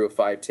put him through a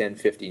 5, 10,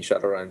 15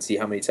 shuttle run, see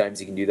how many times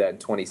he can do that in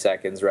 20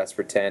 seconds, rest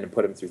for 10, and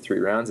put him through 3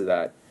 rounds of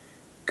that.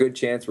 Good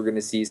chance we're going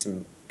to see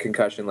some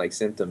concussion-like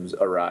symptoms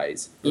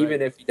arise,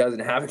 even if he doesn't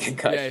have a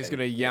concussion. Yeah, he's going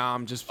to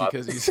yam just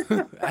because he's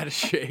out of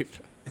shape.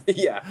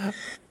 Yeah.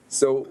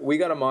 So we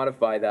got to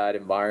modify that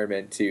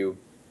environment to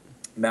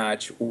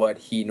match what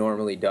he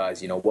normally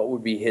does. What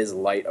would be his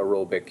light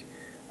aerobic,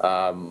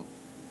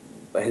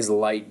 his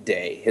light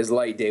day? His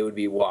light day would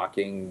be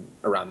walking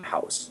around the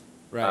house.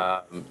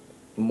 Right.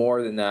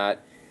 More than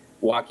that,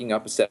 walking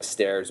up a set of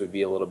stairs would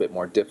be a little bit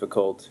more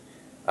difficult.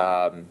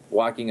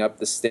 Walking up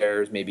the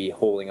stairs, maybe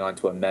holding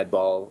onto a med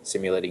ball,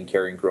 simulating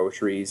carrying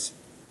groceries.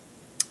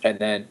 And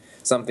then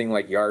something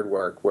like yard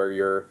work, where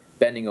you're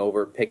bending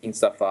over, picking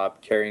stuff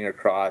up, carrying it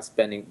across,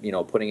 bending,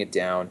 putting it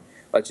down,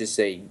 let's just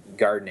say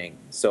gardening.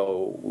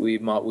 So we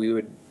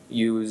would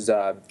use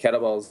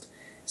kettlebells.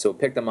 So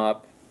pick them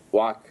up,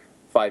 walk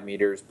 5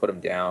 meters, put them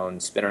down,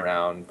 spin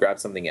around, grab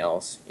something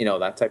else,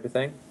 that type of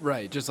thing.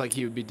 Right, just like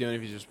he would be doing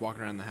if he's just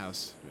walking around the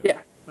house.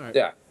 Yeah. All right.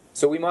 Yeah.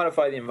 So we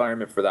modify the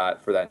environment for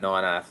that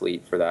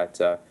non-athlete, for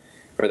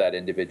that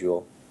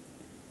individual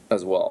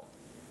as well.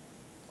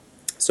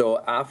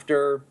 So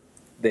after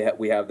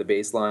we have the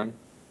baseline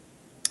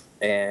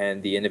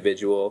and the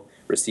individual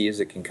receives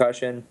a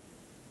concussion,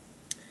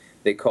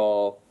 we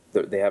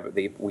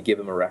give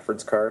them a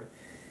reference card,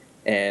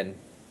 and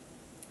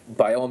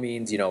by all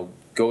means,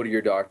 go to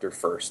your doctor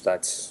first.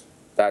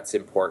 That's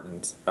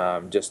important,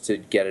 just to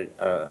get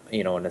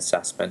an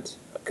assessment,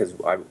 because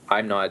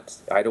I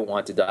don't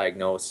want to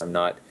diagnose. I'm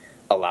not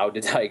allowed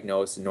to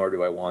diagnose, nor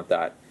do I want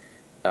that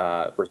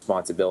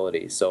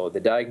responsibility. So the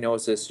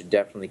diagnosis should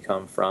definitely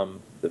come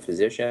from the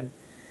physician.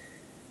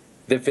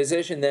 The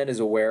physician then is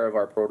aware of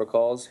our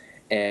protocols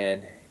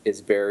and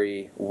is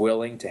very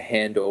willing to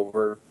hand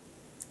over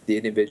the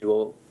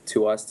individual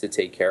to us to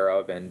take care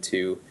of and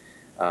to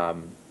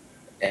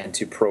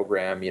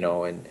program,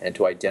 and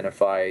to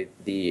identify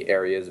the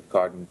areas of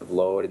cognitive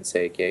load and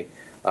say, okay,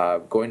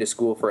 going to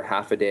school for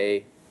half a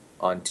day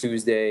on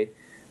Tuesday,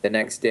 the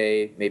next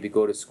day maybe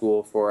go to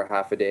school for a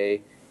half a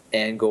day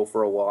and go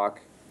for a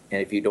walk.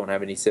 And if you don't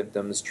have any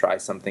symptoms, try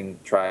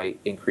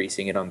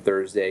increasing it on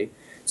Thursday.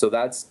 So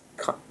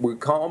we're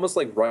almost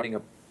like running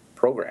a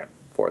program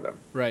for them.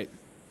 Right.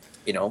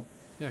 Yeah,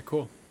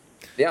 cool.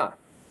 Yeah.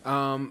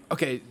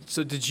 Okay,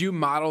 so did you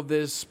model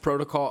this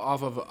protocol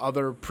off of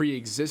other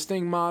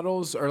pre-existing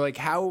models, or like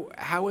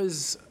how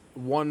is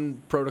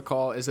one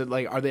protocol? Is it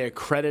like, are they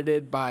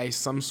accredited by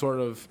some sort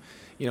of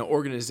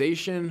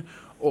organization,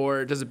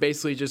 or does it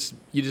basically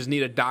you just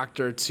need a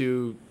doctor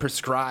to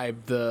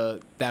prescribe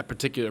that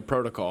particular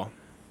protocol?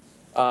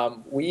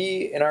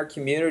 In our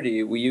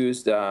community we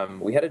used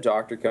we had a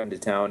doctor come to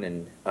town,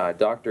 and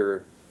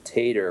Dr.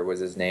 Tater was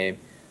his name.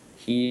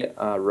 He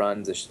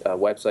runs a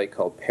website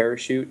called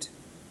Parachute,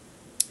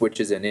 which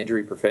is an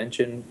injury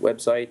prevention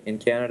website in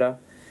Canada.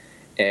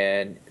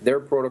 And their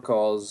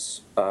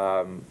protocols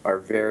are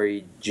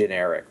very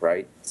generic,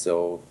 right?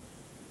 So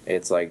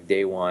it's like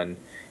day one,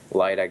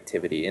 light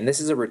activity. And this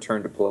is a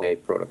return to play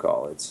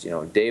protocol. It's,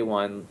 day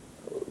one,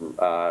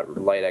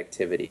 light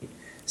activity.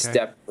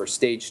 Okay.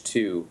 Stage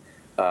 2,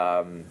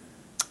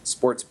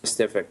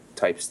 sport-specific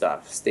type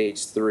stuff.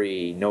 Stage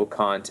 3, no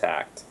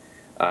contact.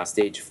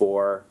 Stage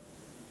 4,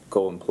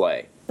 go and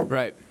play.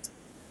 Right.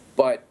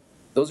 But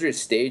those are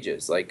just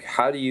stages. Like,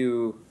 how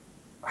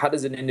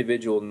does an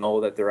individual know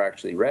that they're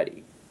actually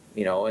ready?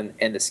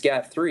 And the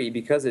SCAT-3,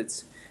 because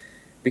it's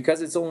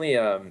only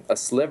a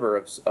sliver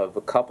of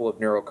a couple of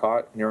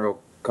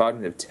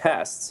neurocognitive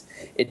tests,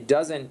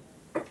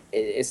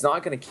 it's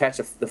not going to catch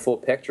the full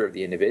picture of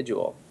the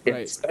individual,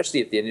 right.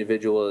 Especially if the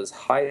individual is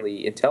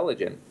highly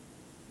intelligent.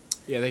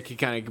 Yeah, they can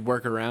kind of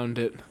work around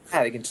it.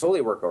 Yeah, they can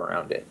totally work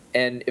around it.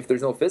 And if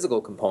there's no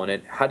physical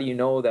component, how do you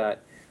know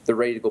that they're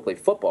ready to go play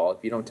football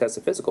if you don't test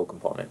the physical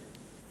component?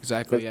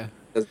 Exactly, yeah.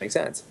 Doesn't make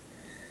sense.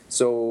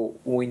 So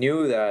we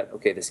knew that,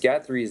 okay, the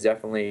SCAT-3 is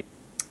definitely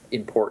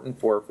important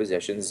for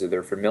physicians, so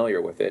they're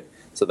familiar with it.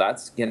 So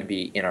that's going to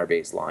be in our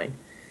baseline.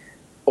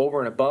 Over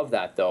and above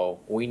that, though,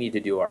 we need to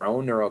do our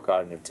own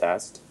neurocognitive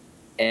test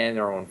and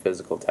our own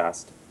physical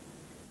test,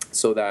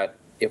 so that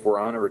if we're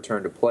on a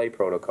return to play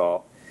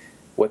protocol,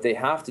 what they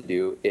have to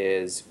do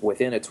is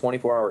within a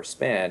 24-hour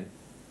span,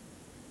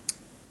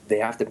 they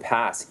have to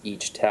pass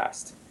each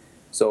test.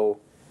 So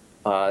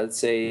let's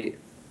say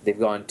they've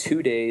gone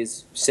 2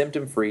 days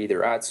symptom-free,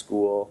 they're at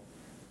school,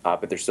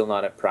 but they're still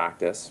not at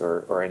practice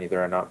or any,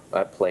 they're not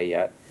at play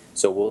yet.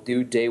 So we'll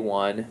do day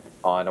 1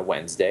 on a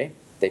Wednesday.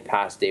 They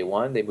pass day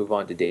 1, they move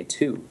on to day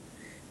 2.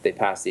 They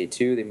pass day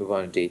 2, they move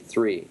on to day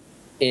 3.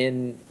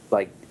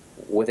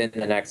 Within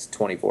the next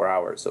 24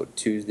 hours, so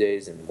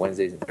Tuesdays and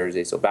Wednesdays and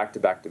Thursdays, so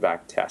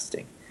back-to-back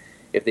testing.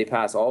 If they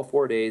pass all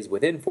 4 days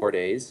within 4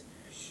 days,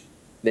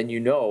 then you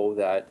know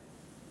that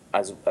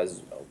as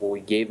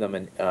we gave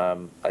them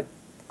a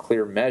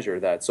clear measure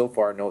that so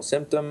far no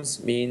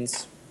symptoms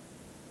means,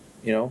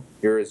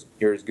 you're as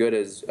good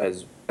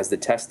as the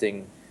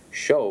testing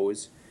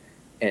shows,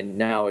 and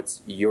now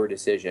it's your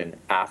decision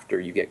after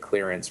you get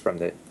clearance from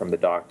the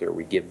doctor.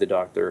 We give the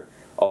doctor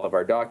all of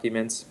our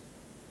documents,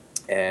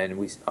 and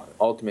we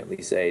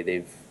ultimately say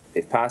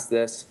they've passed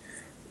this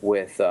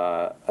with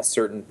a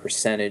certain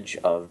percentage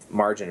of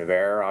margin of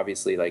error.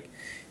 Obviously, like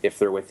if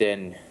they're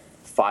within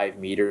 5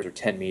 meters or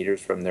 10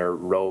 meters from their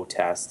row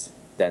test,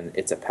 then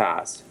it's a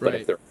pass. But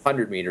if they're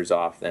 100 meters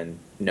off, then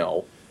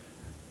no.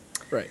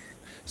 Right.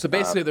 So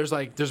basically,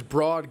 there's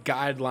broad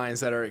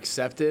guidelines that are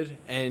accepted,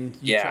 and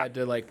you tried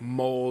to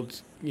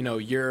mold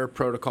your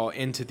protocol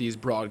into these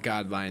broad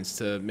guidelines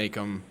to make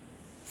them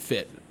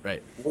fit,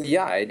 right? Well,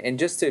 yeah, and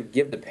just to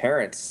give the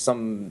parents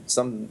some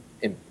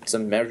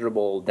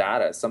measurable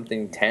data,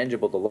 something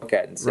tangible to look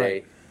at and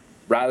say,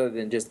 rather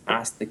than just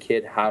ask the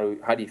kid how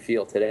do you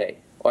feel today?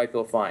 Oh, I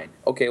feel fine.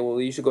 Okay, well,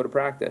 you should go to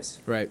practice.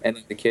 Right. And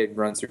then the kid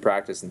runs through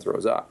practice and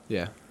throws up.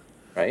 Yeah.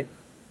 Right?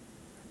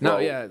 No,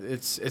 Well, yeah,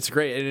 it's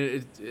great,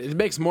 and it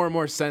makes more and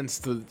more sense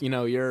to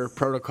your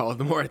protocol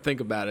the more I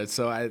think about it.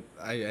 So I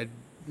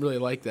really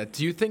like that.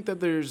 Do you think that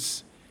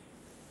there's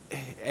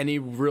any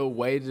real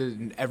way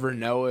to ever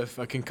know if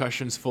a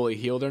concussion's fully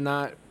healed or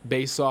not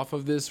based off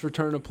of this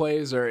return of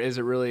plays, or is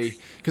it really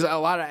because a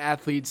lot of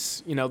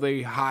athletes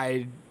they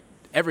hide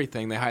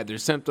everything, they hide their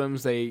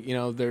symptoms,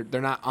 they're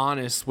not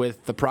honest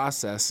with the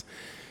process.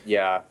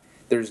 yeah,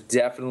 there's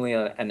definitely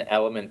an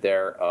element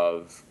there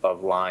of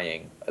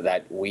lying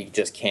that we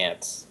just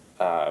can't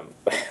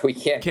we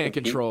can't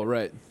Control,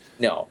 right?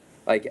 No,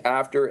 like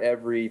after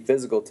every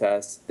physical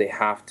test, they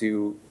have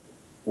to,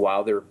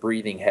 while they're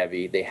breathing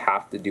heavy, they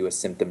have to do a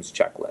symptoms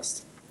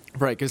checklist.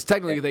 Right, because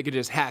technically they could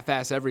just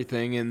half-ass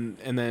everything and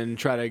then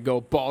try to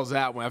go balls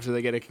out after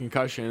they get a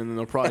concussion, and then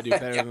they'll probably do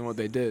better than what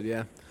they did.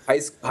 Yeah.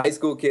 High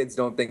school kids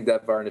don't think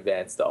that far in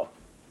advance, though.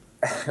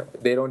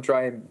 they don't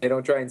try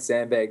and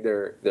sandbag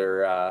their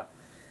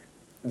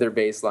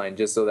baseline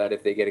just so that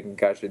if they get a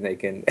concussion, they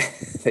can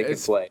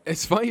play.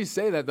 It's funny you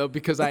say that though,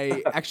 because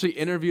I actually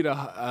interviewed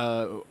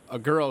a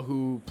girl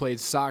who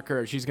played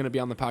soccer. She's going to be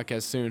on the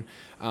podcast soon,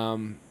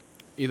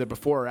 either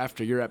before or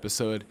after your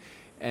episode,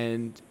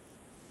 and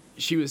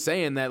she was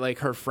saying that like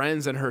her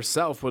friends and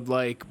herself would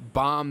like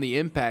bomb the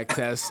impact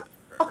test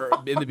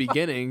in the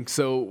beginning,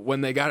 so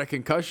when they got a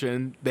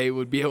concussion, they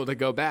would be able to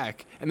go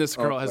back. And this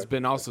girl has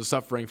been also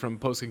suffering from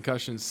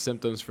post-concussion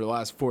symptoms for the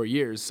last 4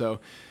 years. So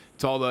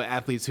to all the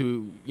athletes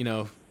who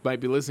might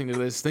be listening to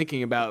this,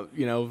 thinking about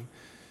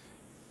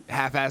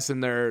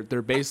half-assing their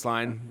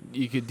baseline,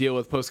 you could deal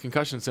with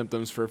post-concussion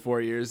symptoms for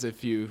 4 years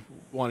if you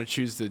want to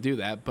choose to do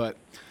that. But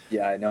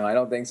yeah, no, I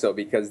don't think so,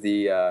 because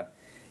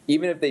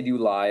even if they do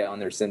lie on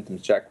their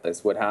symptoms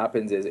checklist, what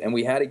happens is, and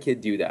we had a kid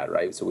do that,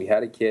 right? So we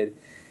had a kid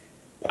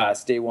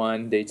pass day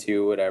 1, day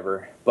 2,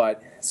 whatever.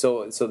 But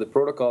so the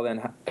protocol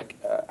then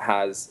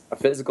has a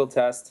physical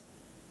test,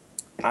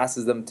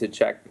 asks them to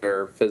check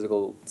their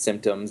physical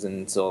symptoms,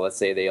 and so let's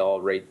say they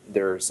all rate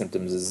their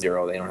symptoms as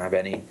 0, they don't have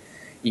any.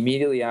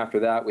 Immediately after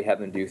that, we have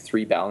them do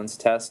 3 balance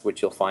tests,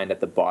 which you'll find at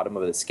the bottom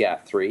of the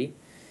SCAT-3.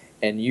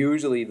 And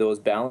usually those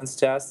balance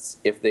tests,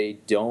 if they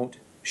don't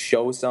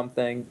show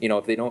something,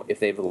 if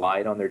they've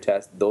lied on their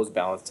test, those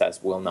balance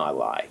tests will not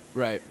lie.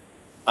 Right.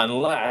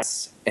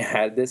 Unless, I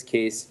had this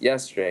case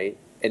yesterday,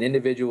 an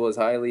individual is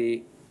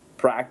highly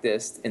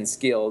practiced and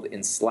skilled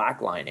in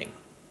slacklining.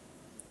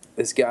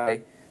 This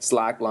guy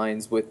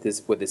slacklines with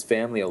his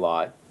family a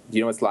lot. Do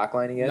you know what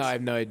slacklining is? No, I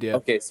have no idea.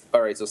 Okay,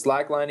 all right. So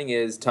slacklining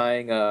is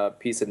tying a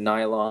piece of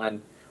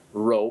nylon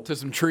rope to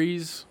some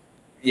trees.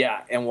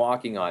 Yeah, and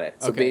walking on it.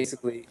 So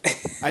basically,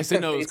 I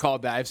didn't know it was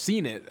called that. I've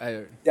seen it.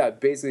 Yeah,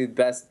 basically the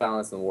best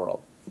balance in the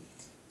world.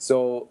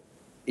 So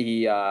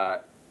he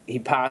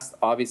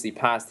obviously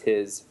passed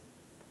his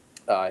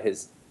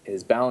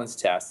balance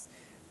test,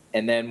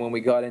 and then when we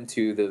got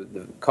into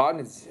the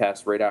cognitive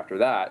test right after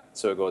that,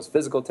 so it goes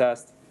physical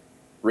test,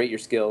 rate your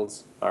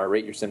skills or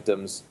rate your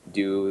symptoms,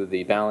 do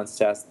the balance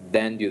test,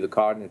 then do the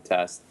cognitive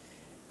test,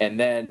 and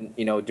then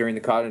during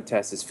the cognitive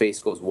test his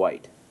face goes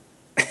white.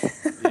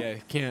 Yeah,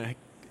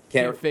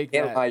 can't fake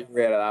that. Can't lie your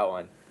way out of that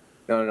one.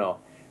 No.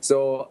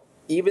 So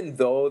even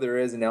though there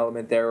is an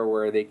element there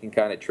where they can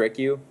kind of trick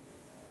you,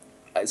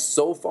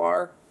 so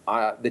far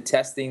the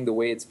testing, the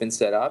way it's been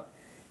set up,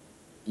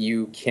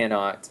 you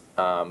can't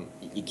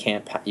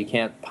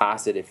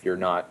pass it if you're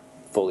not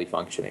fully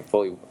functioning,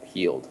 fully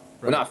healed.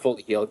 Right. Well, not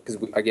fully healed,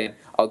 because again,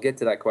 I'll get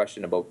to that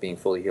question about being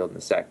fully healed in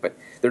a sec. But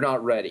they're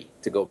not ready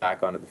to go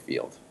back onto the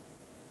field.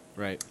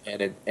 Right.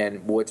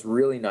 And what's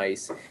really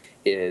nice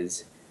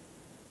is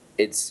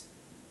it's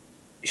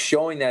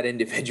showing that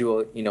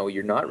individual,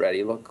 you're not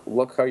ready.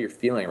 Look how you're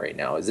feeling right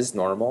now. Is this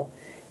normal?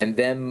 And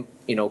then,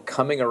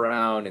 coming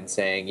around and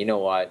saying, you know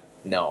what?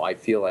 No, I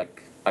feel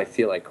like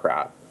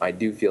crap. I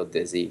do feel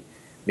dizzy.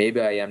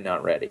 Maybe I am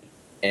not ready.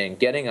 And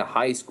getting a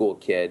high school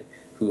kid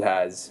who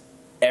has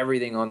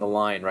everything on the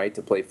line, right,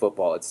 to play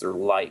football. It's their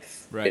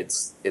life. Right.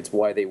 It's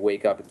why they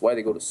wake up. It's why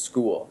they go to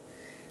school.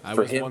 I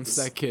was once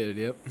that kid,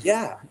 yep.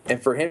 Yeah.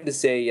 And for him to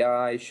say, yeah,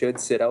 I should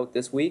sit out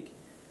this week,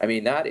 I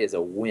mean, that is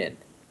a win.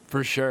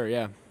 For sure,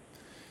 yeah.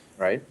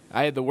 Right?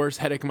 I had the worst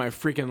headache of my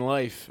freaking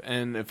life,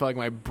 and it felt like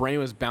my brain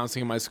was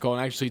bouncing in my skull,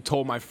 and I actually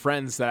told my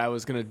friends that I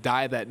was going to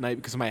die that night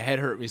because my head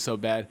hurt me so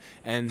bad,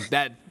 and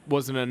that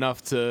wasn't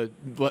enough to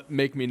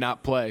make me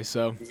not play.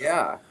 So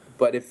yeah,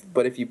 but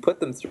if you put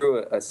them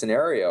through a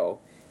scenario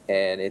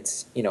and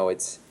it's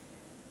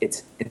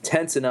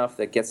intense enough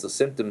that gets those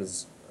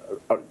symptoms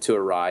to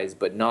arise,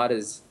 but not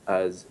as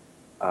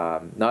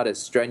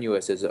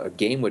strenuous as a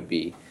game would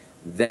be,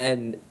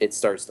 then it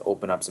starts to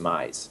open up some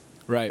eyes.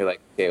 Right. You're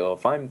like, okay, well,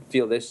 if I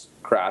feel this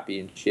crappy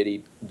and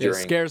shitty during...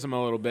 It scares them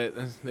a little bit.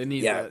 They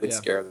need that. Yeah, it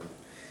scares them.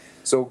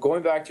 So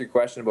going back to your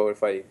question about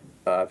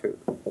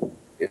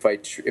if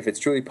it's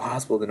truly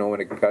possible to know when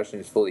a concussion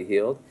is fully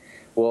healed,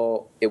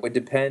 well, it would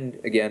depend,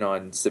 again,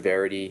 on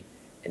severity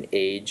and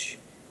age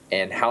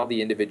and how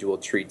the individual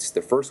treats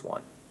the first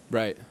one.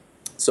 Right.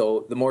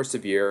 So the more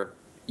severe,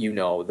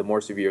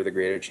 the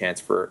greater chance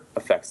for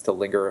effects to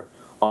linger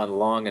on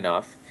long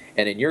enough.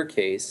 And in your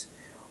case,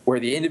 where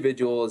the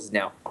individual is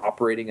now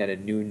operating at a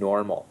new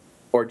normal,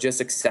 or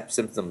just accept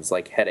symptoms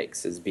like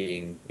headaches as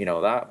being,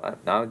 that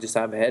now I just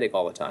have a headache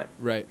all the time.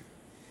 Right.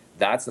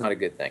 That's not a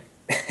good thing.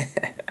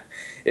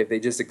 If they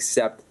just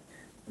accept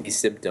these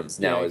symptoms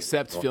now,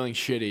 accept feeling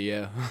shitty.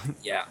 Yeah.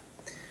 Yeah.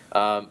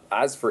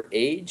 As for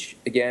age,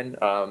 again,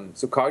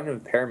 so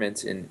cognitive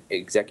impairments in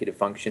executive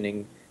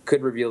functioning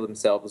could reveal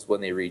themselves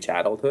when they reach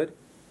adulthood,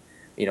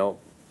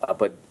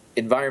 but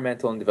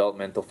environmental and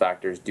developmental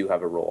factors do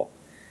have a role.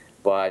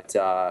 But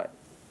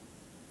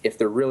if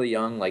they're really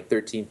young, like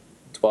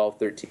 12,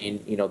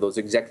 13, those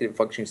executive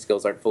functioning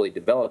skills aren't fully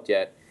developed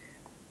yet,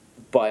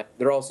 but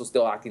they're also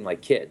still acting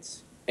like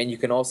kids. And you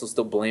can also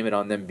still blame it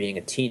on them being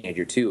a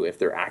teenager too, if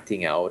they're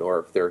acting out or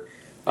if they're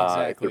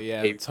exactly.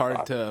 Yeah, it's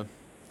hard to.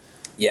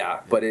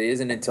 Yeah, but it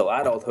isn't until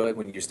adulthood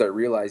when you start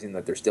realizing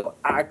that they're still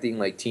acting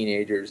like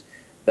teenagers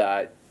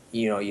that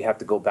you have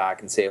to go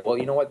back and say, well,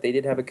 you know what, they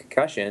did have a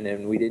concussion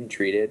and we didn't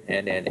treat it,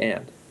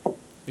 and.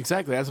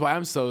 Exactly. That's why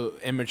I'm so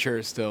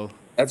immature still.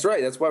 That's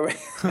right. That's why.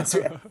 That's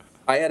right.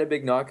 I had a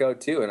big knockout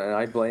too, and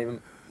I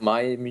blame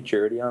my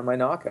immaturity on my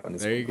knockout.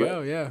 There you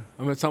go. Yeah,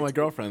 I'm gonna tell my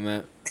girlfriend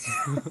that.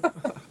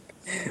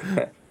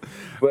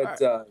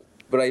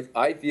 But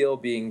I feel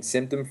being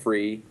symptom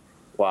free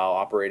while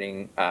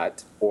operating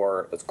at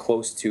or as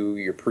close to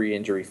your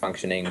pre-injury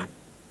functioning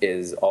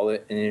is all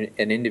that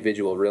an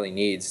individual really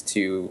needs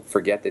to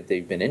forget that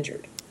they've been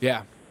injured.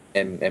 Yeah.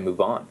 And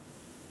move on.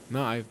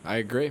 No, I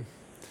agree.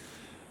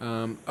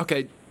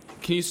 Okay,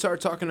 can you start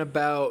talking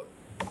about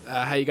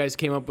how you guys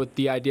came up with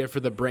the idea for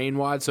the Brain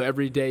WOD? So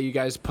every day you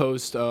guys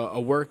post a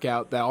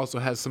workout that also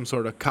has some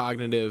sort of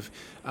cognitive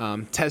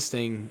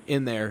testing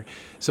in there.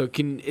 So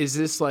is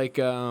this like,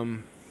 do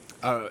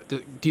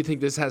you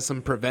think this has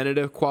some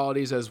preventative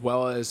qualities as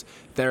well as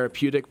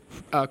therapeutic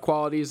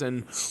qualities?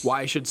 And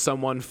why should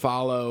someone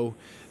follow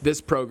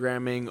this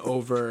programming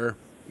over,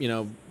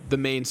 the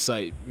main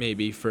site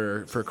maybe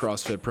for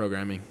CrossFit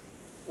programming?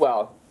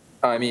 Well,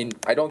 I mean,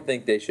 I don't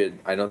think they should.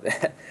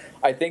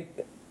 I think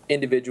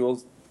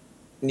individuals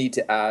need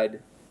to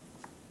add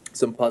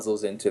some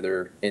puzzles into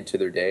their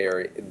day,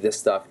 or this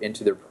stuff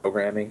into their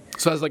programming.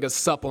 So as like a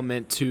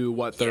supplement to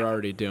what they're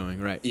already doing,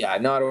 right? Yeah,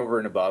 not over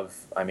and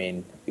above. I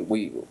mean,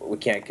 we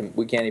can't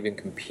even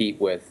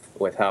compete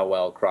with how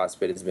well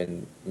CrossFit has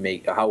been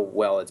how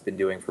well it's been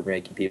doing for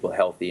making people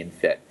healthy and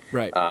fit.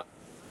 Right.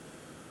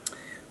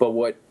 But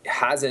what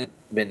hasn't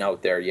been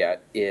out there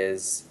yet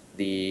is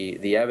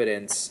the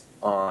evidence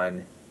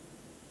on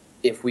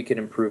if we can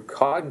improve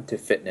cognitive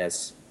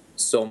fitness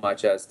so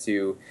much as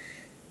to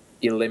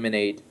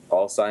eliminate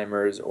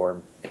Alzheimer's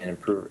or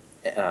improve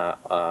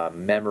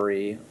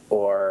memory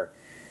or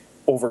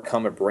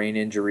overcome a brain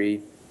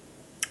injury.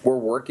 We're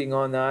working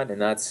on that,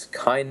 and that's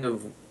kind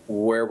of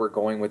where we're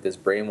going with this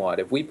Brain WOD.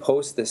 If we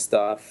post this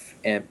stuff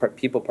and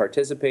people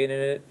participate in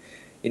it,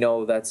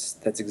 that's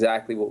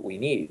exactly what we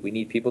need. We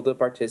need people to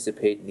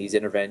participate in these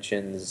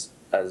interventions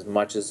as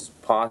much as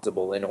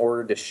possible in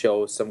order to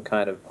show some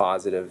kind of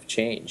positive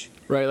change.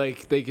 Right,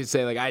 like they could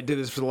say, like, I did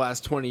this for the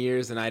last 20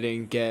 years and I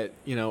didn't get,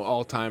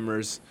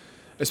 Alzheimer's.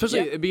 Especially,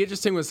 It'd be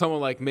interesting with someone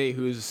like me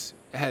who's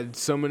had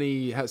so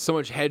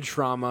much head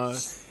trauma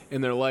in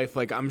their life.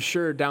 Like, I'm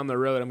sure down the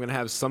road I'm going to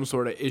have some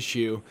sort of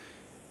issue.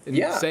 And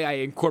say I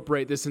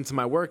incorporate this into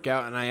my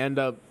workout and I end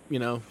up,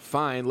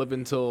 fine, live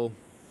until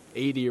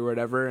 80 or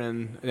whatever,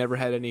 and I never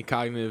had any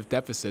cognitive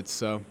deficits.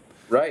 So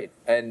right,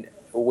 and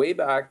way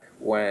back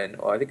when,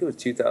 I think it was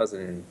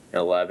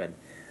 2011,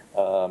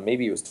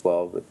 maybe it was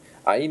 12. But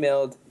I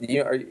emailed.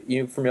 Are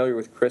you familiar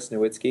with Chris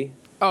Nowicki?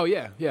 Oh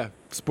yeah.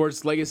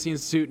 Sports Legacy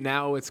Institute.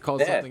 Now it's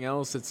called something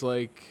else. It's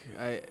like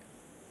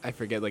I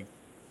forget. Like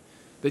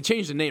they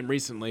changed the name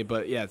recently,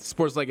 but yeah,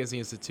 Sports Legacy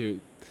Institute.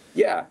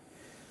 Yeah.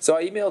 So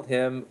I emailed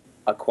him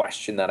a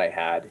question that I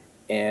had,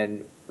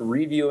 and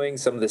reviewing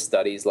some of the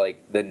studies,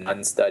 like the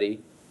NUN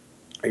study.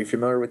 Are you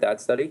familiar with that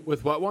study?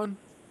 With what one?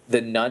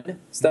 The NUN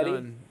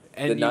study.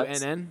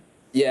 NUNN?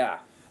 Yeah.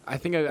 I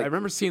think I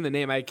remember seeing the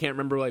name. I can't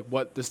remember like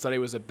what the study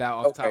was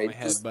about off the top of my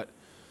head, but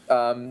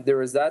there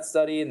was that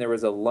study and there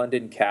was a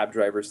London cab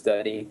driver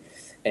study,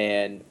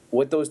 and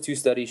what those two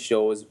studies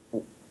shows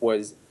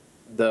was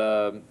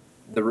the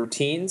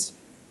routines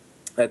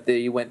that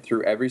they went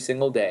through every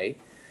single day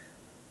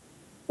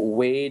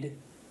weighed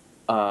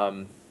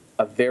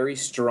a very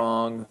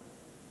strong,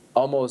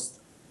 almost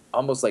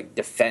like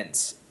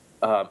defense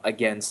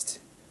against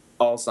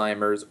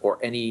Alzheimer's or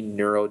any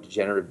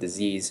neurodegenerative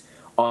disease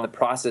on the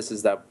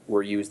processes that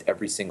were used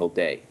every single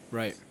day.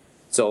 Right.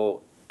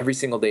 So every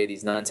single day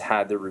these nuns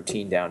had their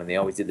routine down, and they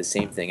always did the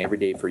same thing every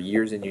day for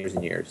years and years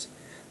and years.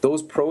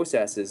 Those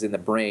processes in the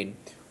brain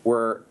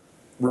were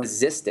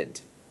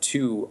resistant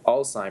to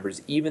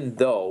Alzheimer's, even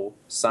though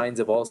signs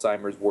of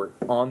Alzheimer's were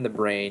on the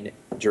brain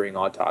during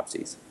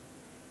autopsies.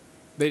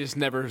 They just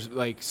never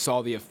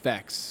saw the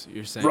effects,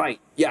 you're saying? Right.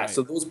 Yeah. Right.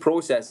 So those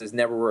processes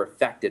never were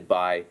affected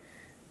by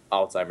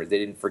Alzheimer's. They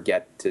didn't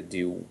forget to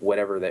do what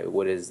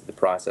is the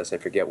process. I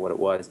forget what it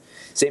was.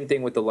 Same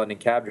thing with the London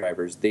cab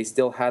drivers. They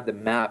still had the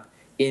map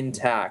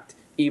intact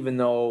even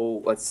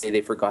though, let's say,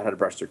 they forgot how to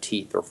brush their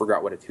teeth or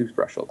forgot what a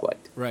toothbrush looked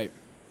like. Right.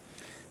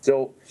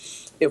 So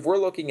if we're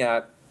looking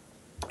at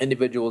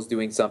individuals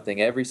doing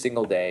something every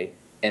single day,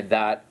 and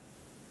that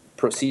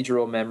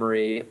procedural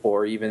memory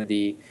or even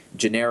the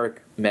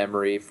generic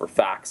memory for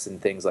facts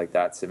and things like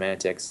that,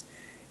 semantics,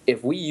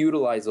 if we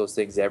utilize those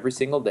things every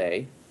single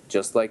day,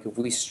 just like if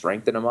we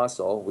strengthen a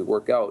muscle, we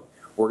work out,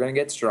 we're going to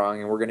get strong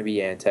and we're going to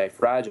be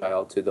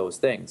anti-fragile to those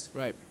things.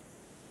 Right.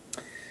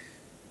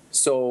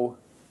 So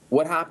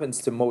what happens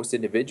to most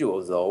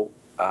individuals, though,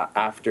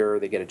 after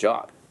they get a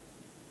job?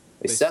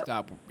 They settle.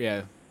 Stop.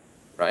 Yeah.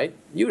 Right?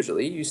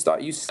 Usually you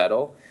settle,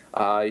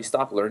 you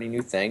stop learning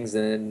new things,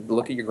 and then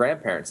look at your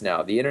grandparents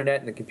now. The internet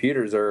and the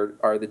computers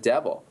are the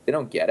devil. They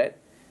don't get it,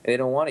 and they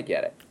don't want to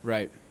get it.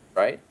 Right.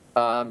 Right?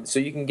 So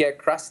you can get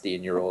crusty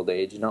in your old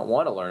age and not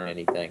want to learn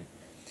anything.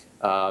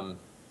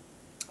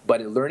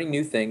 But learning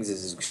new things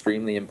is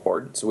extremely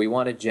important. So we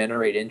want to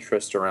generate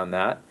interest around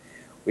that.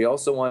 We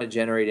also want to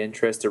generate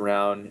interest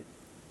around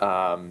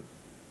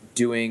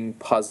doing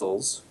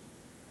puzzles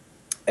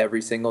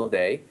every single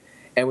day.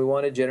 And we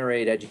want to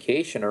generate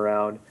education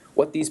around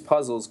what these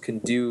puzzles can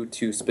do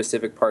to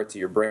specific parts of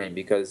your brain.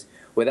 Because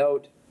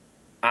without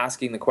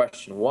asking the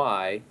question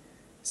why,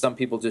 some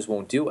people just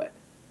won't do it.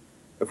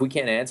 If we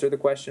can't answer the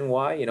question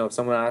why, if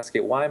someone asks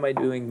it, why am I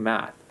doing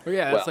math? Oh,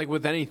 yeah, it's like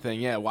with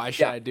anything. Yeah, why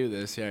should I do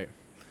this? Yeah.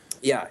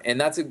 Yeah,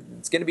 and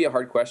it's going to be a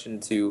hard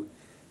question to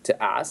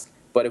ask.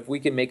 But if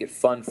we can make it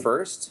fun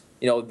first,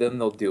 then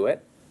they'll do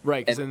it.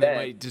 Right, because then they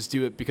might just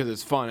do it because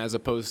it's fun, as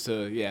opposed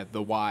to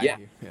the why. Yeah,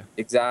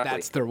 exactly.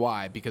 That's their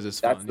why, because it's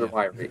fun. That's their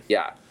why.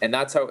 Yeah, and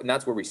that's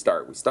where we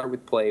start. We start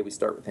with play. We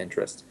start with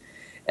interest,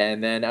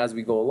 and then as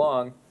we go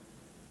along,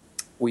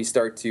 we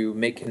start to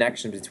make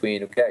connections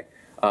between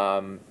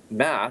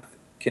math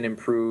can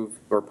improve,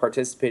 or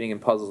participating in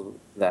puzzles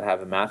that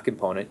have a math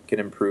component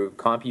can improve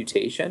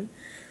computation,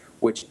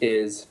 which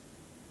is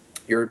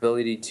your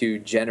ability to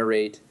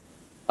generate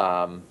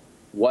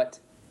what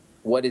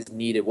is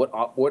needed, what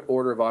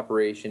order of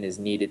operation is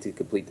needed to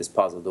complete this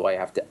puzzle. Do I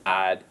have to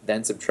add,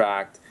 then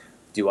subtract?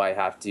 Do I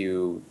have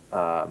to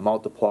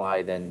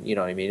multiply? Then what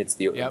I mean. It's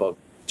about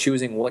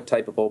choosing what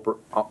type of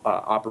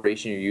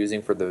operation you're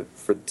using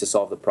to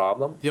solve the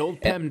problem. The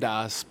old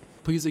PEMDAS.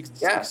 Please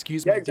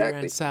excuse me, dear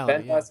Aunt Sally.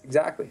 PEMDAS,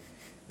 exactly.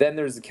 Then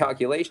there's the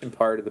calculation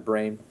part of the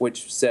brain,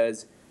 which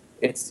says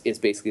it's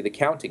basically the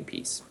counting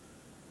piece.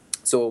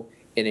 So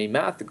in a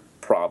math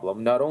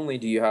problem, not only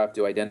do you have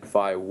to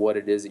identify what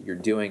it is that you're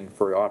doing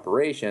for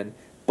operation,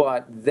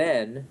 but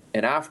then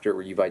and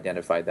after you've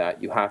identified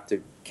that, you have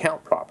to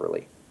count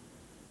properly.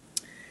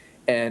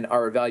 And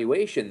our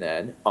evaluation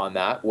then on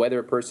that, whether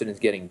a person is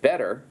getting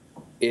better,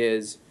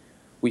 is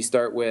we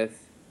start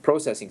with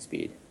processing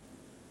speed,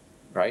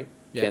 right?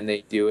 Yeah. Can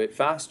they do it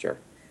faster?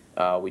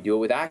 We do it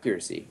with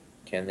accuracy.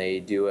 Can they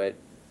do it?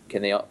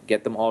 Can they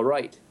get them all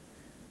right?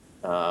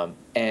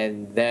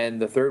 And then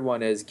the third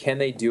one is, can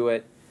they do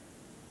it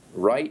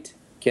right?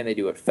 Can they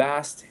do it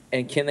fast?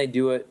 And can they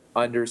do it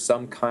under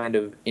some kind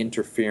of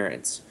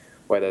interference,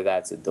 whether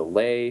that's a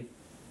delay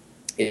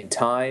in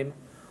time,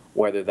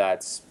 whether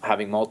that's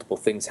having multiple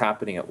things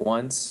happening at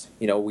once.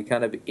 We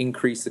kind of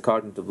increase the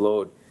cognitive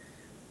load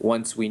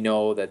once we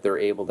know that they're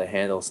able to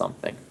handle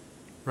something.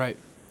 Right.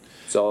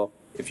 So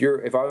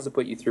if I was to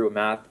put you through a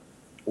math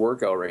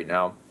workout right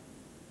now,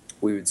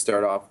 we would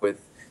start off with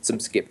some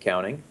skip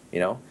counting,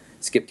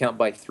 skip count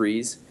by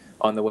threes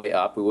on the way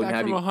up. We wouldn't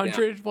have you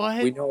 100. What?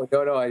 I don't want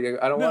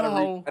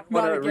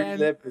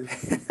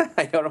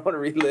to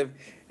relive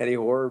any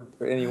horror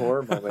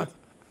moments.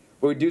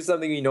 We would do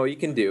something you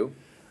can do.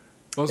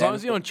 Well, as long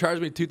as you don't charge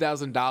me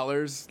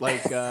 $2,000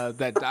 like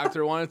that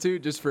doctor wanted to,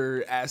 just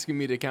for asking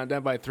me to count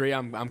down by 3,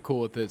 I'm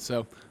cool with it.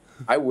 So.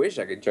 I wish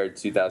I could charge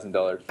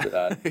 $2,000 for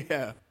that.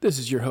 Yeah. This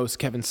is your host,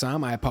 Kevin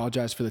Sam. I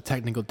apologize for the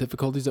technical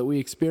difficulties that we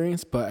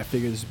experienced, but I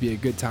figured this would be a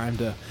good time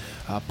to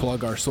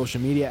plug our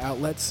social media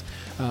outlets.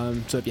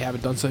 So if you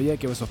haven't done so yet,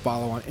 give us a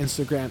follow on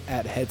Instagram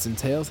at Heads and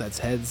Tails. That's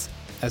heads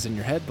as in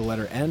your head, the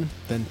letter N,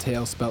 then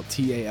tails spelled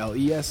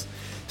Tales.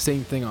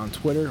 Same thing on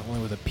Twitter,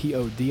 only with a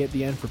POD at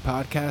the end for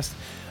podcast.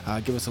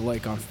 Give us a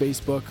like on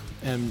Facebook,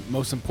 and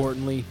most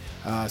importantly,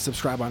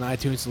 subscribe on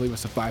iTunes and leave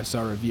us a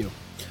 5-star review.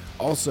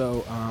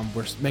 Also,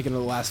 we're making the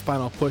last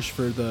final push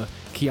for the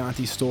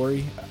Keontae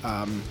Story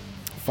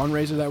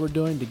fundraiser that we're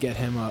doing to get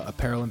him a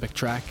Paralympic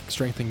track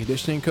strength and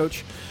conditioning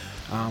coach.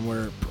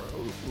 We're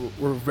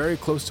very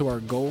close to our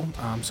goal,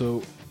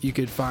 so you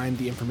could find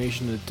the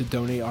information to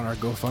donate on our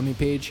GoFundMe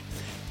page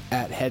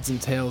at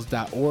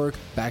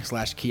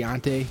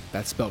headsandtails.org/Keontae.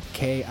 That's spelled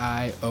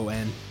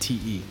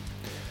K-I-O-N-T-E.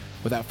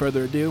 Without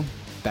further ado,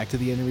 back to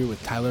the interview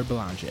with Tyler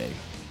Belanger.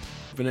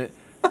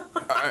 All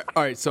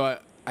right, so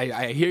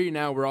I hear you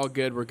now. We're all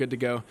good. We're good to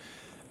go.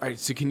 All right,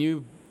 so can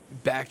you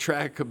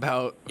backtrack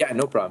about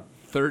no problem.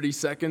 30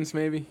 seconds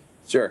maybe?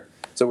 Sure.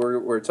 So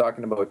we're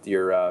talking about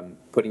your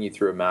putting you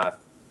through a math.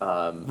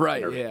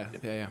 Right,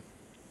 yeah.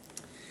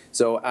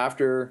 So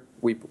after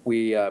we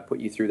put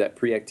you through that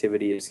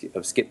pre-activity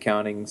of skip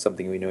counting,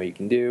 something we know you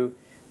can do,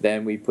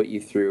 Then we put you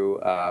through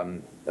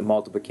the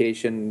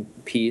multiplication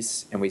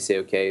piece, and we say,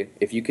 okay,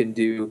 if you can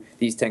do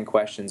these 10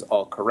 questions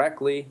all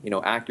correctly,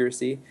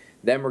 accuracy,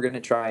 then we're going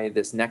to try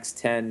this next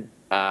 10,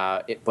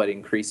 but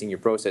increasing your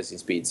processing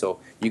speed. So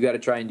you got to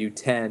try and do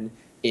 10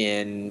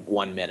 in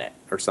 1 minute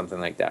or something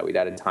like that. We'd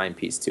add a time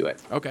piece to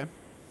it. Okay.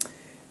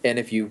 And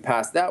if you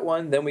pass that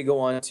one, then we go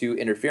on to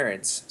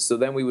interference. So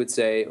then we would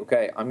say,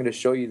 okay, I'm going to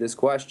show you this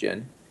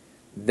question.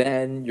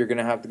 Then you're going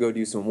to have to go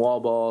do some wall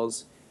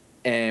balls.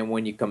 And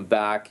when you come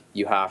back,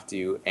 you have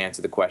to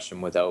answer the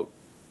question without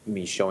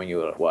me showing you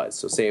what it was.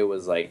 So say it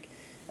was like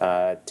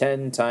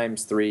 10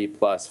 times 3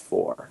 plus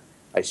 4.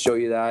 I show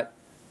you that.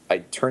 I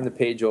turn the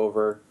page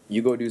over.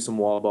 You go do some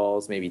wall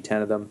balls, maybe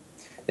 10 of them.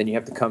 Then you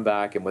have to come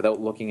back, and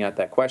without looking at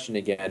that question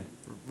again,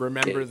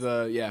 remember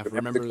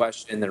the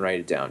question and then write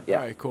it down. Yeah.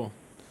 All right, cool.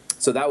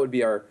 So that would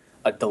be a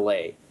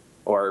delay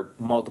or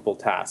multiple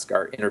task,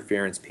 our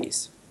interference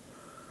piece.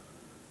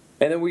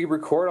 And then we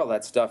record all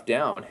that stuff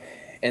down.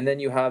 And then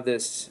you have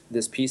this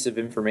piece of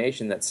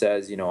information that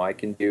says, I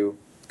can do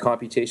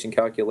computation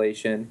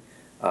calculation,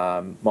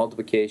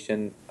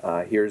 multiplication,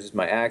 here's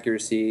my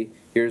accuracy,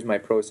 here's my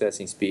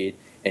processing speed,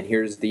 and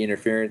here's the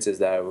interferences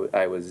that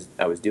I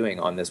was doing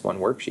on this one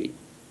worksheet.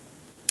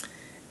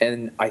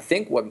 And I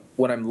think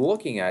what I'm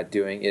looking at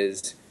doing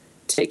is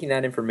taking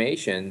that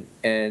information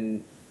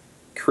and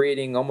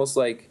creating almost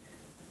like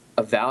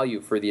a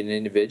value for the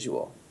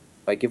individual.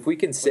 Like if we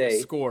can say like a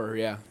score,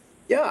 yeah.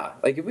 Yeah,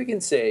 like if we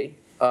can say,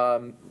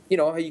 how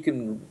you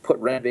can put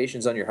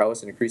renovations on your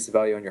house and increase the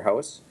value on your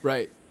house,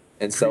 right?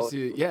 And so,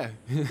 yeah.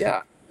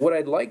 What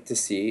I'd like to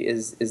see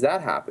is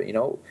that happen.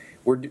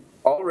 We're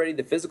already,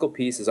 the physical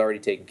piece is already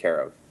taken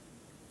care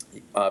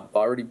of.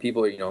 Already,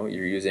 people are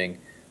you're using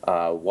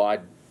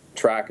WOD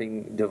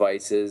tracking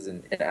devices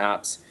and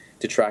apps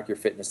to track your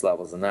fitness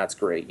levels, and that's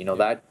great.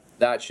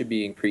 That should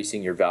be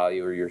increasing your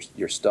value or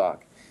your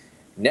stock.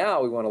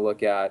 Now we want to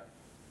look at,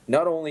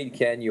 not only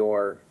can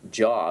your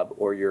job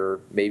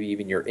or maybe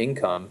even your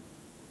income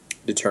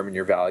determine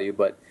your value,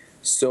 but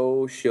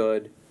so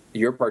should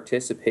your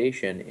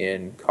participation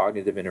in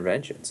cognitive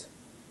interventions.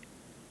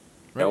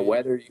 Right.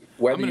 Whether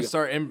I'm going to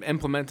start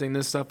implementing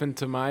this stuff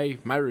into my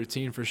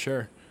routine for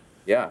sure.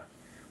 Yeah,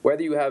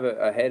 whether you have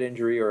a head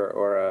injury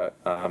or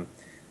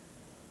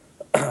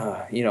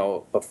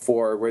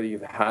whether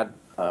you've had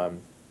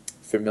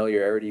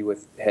familiarity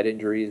with head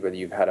injuries, whether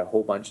you've had a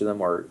whole bunch of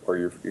them or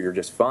you're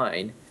just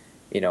fine.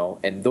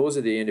 And those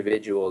are the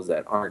individuals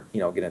that aren't,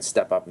 going to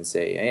step up and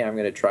say, hey, I'm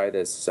going to try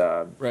this.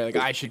 Right,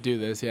 I should do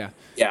this, yeah.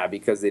 Yeah,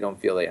 because they don't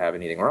feel they have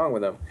anything wrong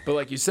with them. But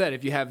like you said,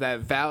 if you have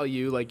that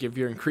value, like if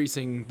you're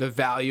increasing the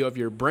value of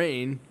your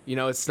brain,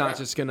 it's not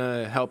just going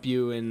to help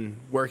you in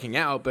working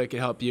out, but it can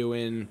help you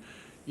in,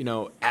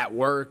 at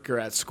work or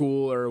at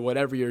school or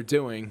whatever you're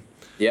doing.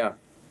 Yeah.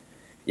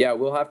 Yeah,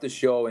 we'll have to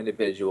show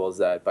individuals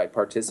that by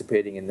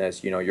participating in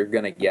this, you're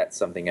going to get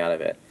something out of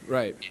it.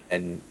 Right.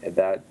 And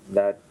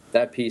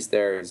that piece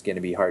there is going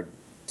to be hard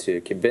to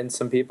convince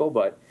some people,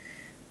 but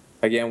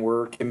again,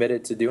 we're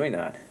committed to doing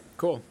that.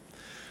 Cool.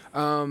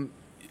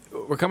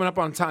 We're coming up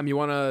on time. You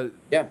want to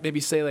maybe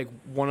say like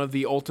one of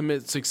the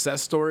ultimate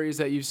success stories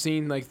that you've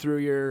seen like through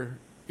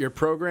your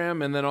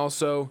program, and then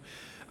also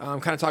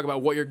kind of talk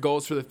about what your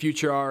goals for the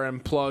future are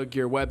and plug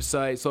your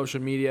website,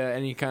 social media,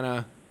 any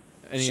of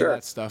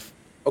that stuff.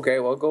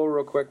 Okay, well, I'll go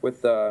real quick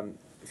with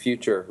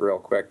future real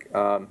quick.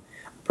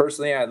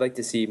 Personally, I'd like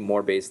to see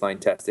more baseline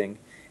testing.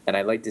 And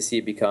I'd like to see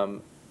it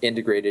become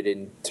integrated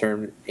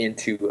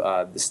into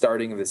the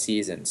starting of the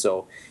season.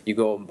 So you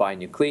go and buy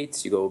new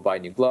cleats, you go buy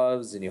new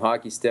gloves, a new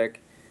hockey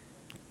stick,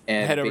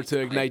 and head over to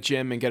Ignite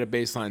Gym and get a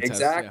baseline test.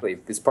 Exactly,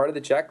 it's part of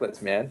the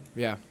checklist, man.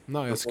 Yeah,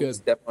 no, that's good.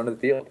 Step onto the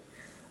field.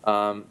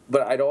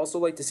 But I'd also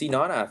like to see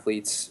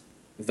non-athletes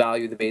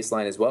value the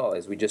baseline as well,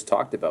 as we just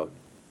talked about.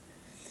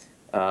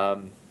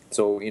 So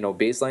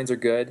baselines are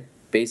good.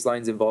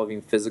 Baselines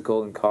involving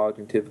physical and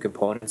cognitive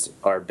components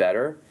are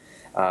better.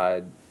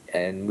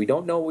 And we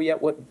don't know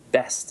yet what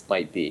best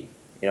might be.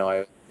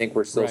 I think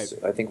we're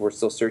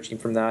still searching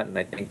from that, and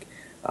I think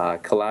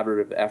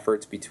collaborative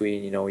efforts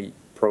between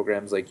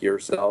programs like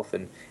yourself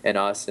and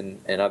us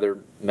and other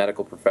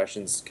medical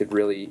professions could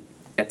really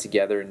get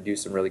together and do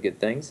some really good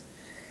things.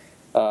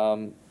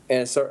 And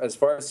so as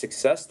far as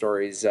success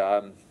stories,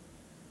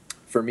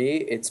 for me,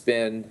 it's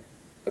been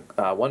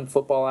one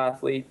football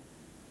athlete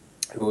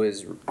who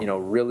is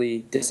really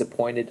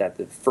disappointed at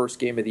the first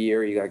game of the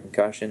year. He got a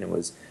concussion and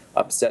was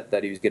upset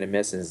that he was going to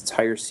miss his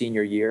entire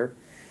senior year.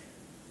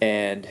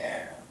 And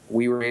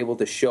we were able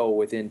to show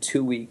within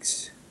 2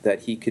 weeks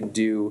that he can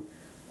do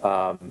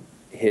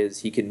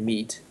he can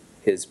meet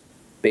his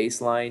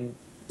baseline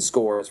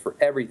scores for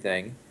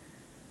everything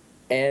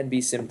and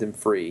be symptom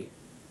free.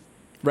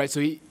 Right.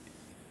 So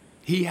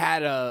he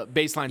had a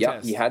baseline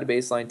test. Yeah, he had a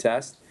baseline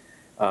test.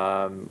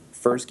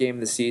 First game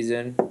of the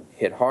season,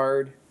 hit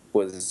hard,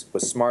 was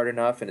smart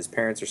enough, and his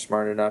parents are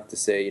smart enough to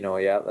say,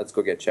 let's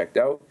go get checked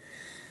out.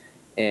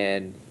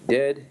 And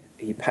did.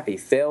 He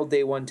failed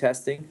day one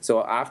testing.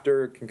 So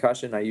after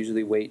concussion, I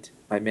usually wait.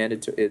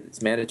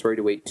 It's mandatory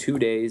to wait 2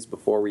 days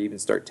before we even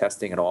start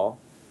testing at all.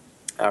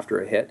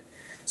 after a hit.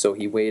 So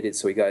he waited.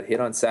 So he got hit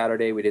on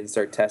Saturday. We didn't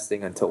start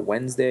testing until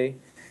Wednesday.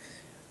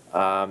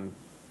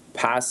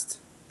 Passed.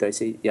 Did I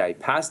say? Yeah, he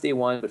passed day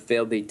 1 but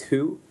failed day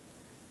 2.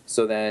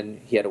 So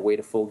then he had to wait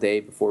a full day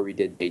before we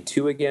did day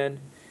 2 again.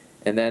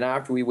 And then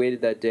after we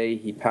waited that day,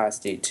 he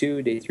passed day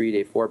 2, day 3,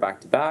 day 4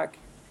 back to back.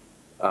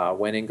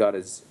 Went in, got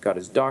his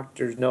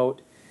doctor's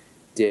note.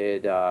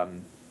 Did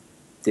 1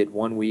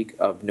 week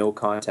of no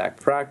contact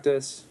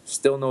practice.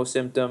 Still no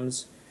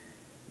symptoms.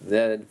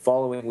 The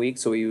following week,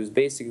 so he was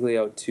basically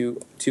out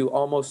two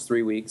almost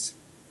 3 weeks.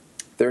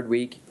 Third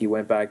week, he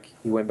went back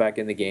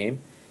in the game,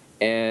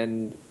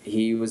 and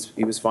he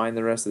was fine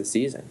the rest of the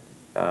season.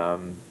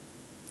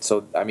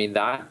 So I mean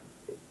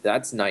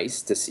that's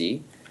nice to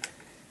see.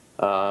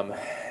 And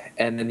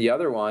then the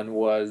other one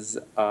was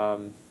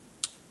an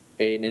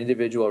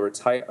individual,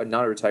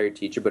 not a retired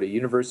teacher, but a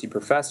university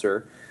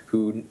professor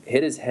who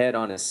hit his head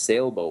on a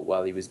sailboat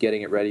while he was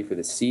getting it ready for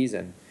the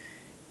season,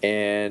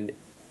 and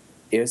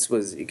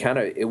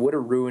it would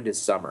have ruined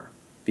his summer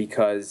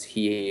because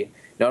he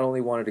not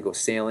only wanted to go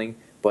sailing,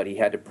 but he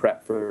had to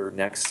prep for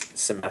next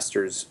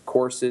semester's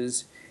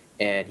courses,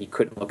 and he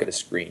couldn't look at a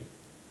screen.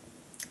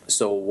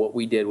 So what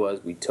we did was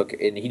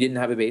and he didn't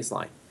have a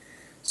baseline.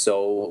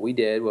 So what we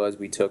did was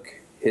we took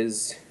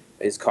his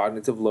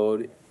cognitive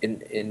load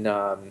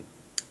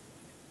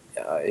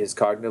his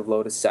cognitive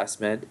load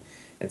assessment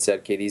and said,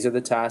 okay, these are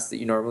the tasks that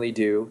you normally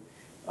do.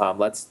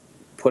 Let's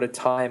put a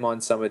time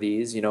on some of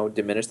these,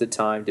 diminish the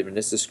time,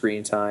 diminish the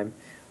screen time.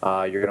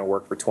 You're going to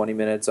work for 20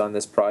 minutes on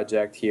this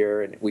project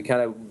here. And we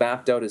kind of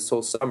mapped out his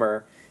whole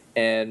summer,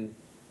 and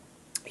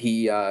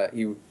he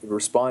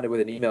responded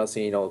with an email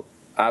saying,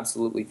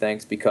 absolutely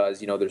thanks, because,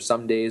 there's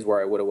some days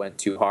where I would have went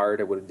too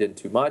hard, I would have done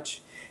too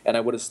much, and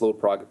I would have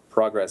slowed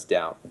progress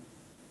down.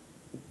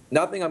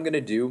 Nothing I'm going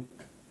to do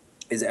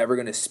is ever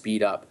going to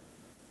speed up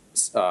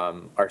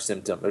our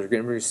symptoms, or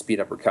going to speed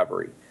up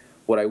recovery.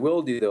 What I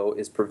will do, though,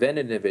 is prevent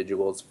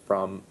individuals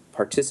from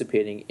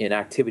participating in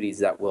activities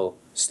that will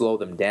slow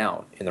them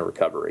down in the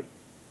recovery.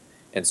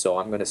 And so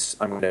I'm going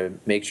to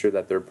make sure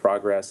that their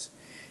progress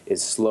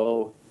is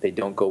slow. They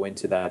don't go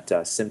into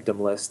that symptom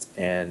list,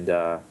 and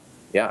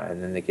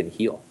and then they can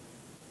heal.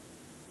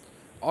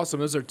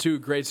 Awesome. Those are 2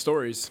 great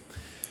stories.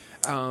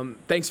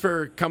 Thanks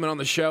for coming on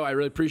the show. I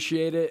really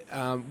appreciate it.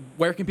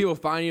 Where can people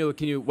find you?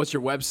 What's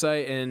your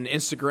website and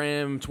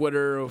Instagram,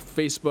 Twitter,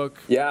 Facebook?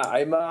 Yeah,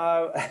 I'm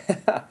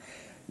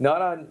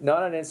not on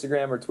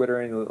Instagram or Twitter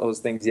or any of those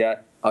things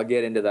yet. I'll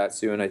get into that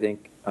soon. I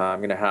think I'm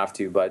going to have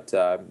to, but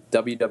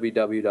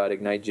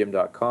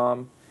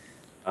www.ignitegym.com.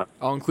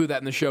 I'll include that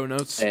in the show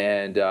notes.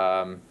 And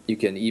you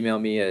can email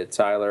me at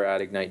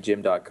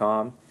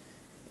tyler@ignitegym.com.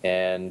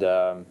 And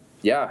and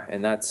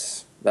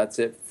that's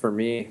it for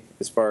me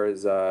as far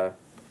as and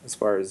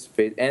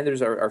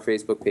there's our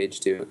Facebook page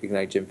too,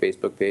 Ignite Gym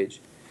Facebook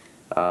page.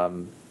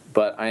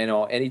 But I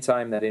know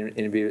anytime that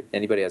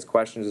anybody has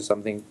questions or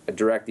something, a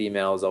direct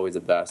email is always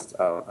the best.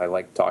 I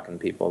like talking to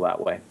people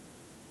that way.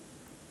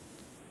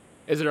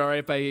 Is it all right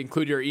if I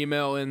include your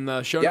email in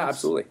the show notes? Yeah,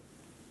 absolutely.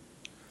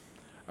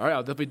 All right,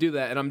 I'll definitely do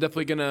that. And I'm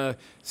definitely going to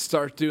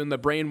start doing the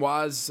brain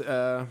waz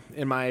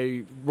in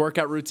my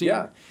workout routine.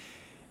 Yeah.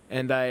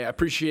 And I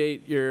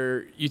appreciate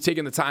you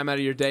taking the time out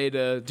of your day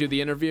to do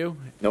the interview.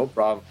 No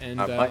problem.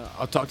 And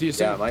I'll talk to you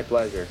soon. Yeah, my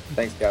pleasure.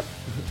 Thanks, Kev.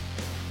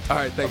 All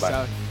right, thanks,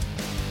 Tyler.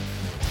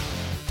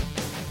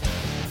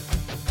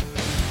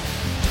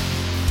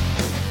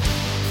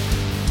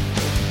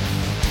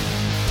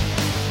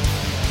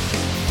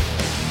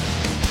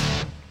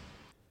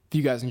 If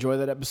you guys enjoyed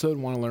that episode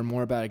and want to learn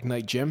more about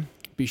Ignite Gym,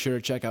 be sure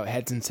to check out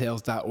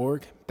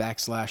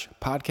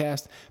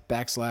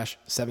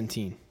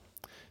headsandtails.org/podcast/17.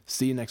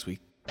 See you next week.